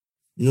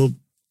 You know,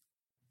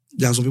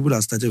 there are some people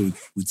that started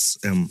with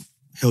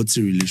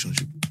healthy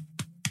relationship.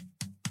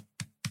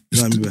 You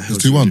know what I mean by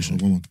healthy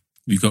relationship? 2-1.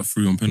 We got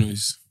 3 on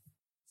penalties.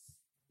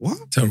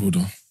 What? Terrible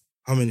though.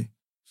 How many?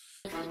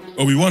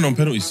 Oh, we won on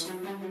penalties.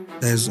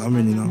 There's how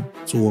many now?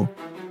 So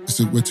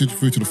what? We're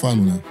through to the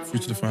final now. Through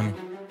to the final.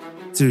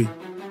 3.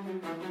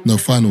 No,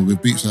 final. We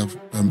beat SA.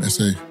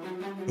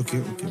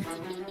 Okay.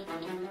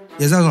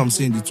 Yes, that's what I'm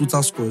saying. The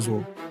total score is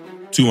what?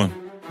 2-1.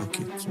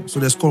 Okay. So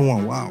they scored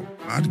 1. Wow.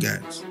 Bad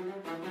guys.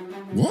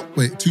 What?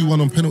 Wait,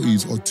 2-1 on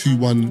penalties or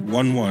 2-1?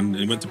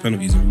 1-1. It went to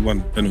penalties and we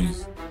won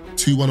penalties.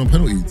 2-1 on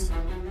penalties?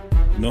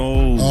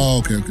 No. Oh,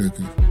 okay.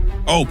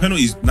 Oh,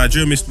 penalties.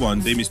 Nigeria missed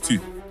 1. They missed 2.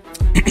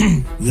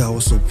 Yeah,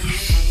 what's up?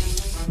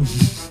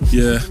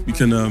 Yeah, we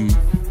can...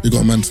 They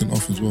got a man sent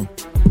off as well.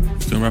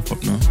 We can wrap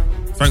up now.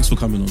 Thanks for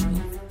coming on,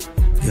 bro.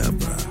 Yeah,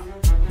 bro.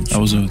 That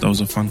was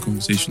a fun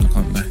conversation, I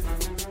can't lie.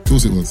 Of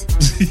course it was.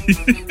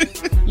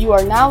 You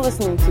are now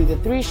listening to the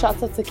 3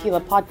 Shots of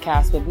Tequila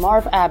podcast with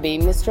Marv Abbey,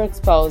 Mr.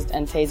 Exposed,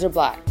 and Taser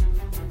Black.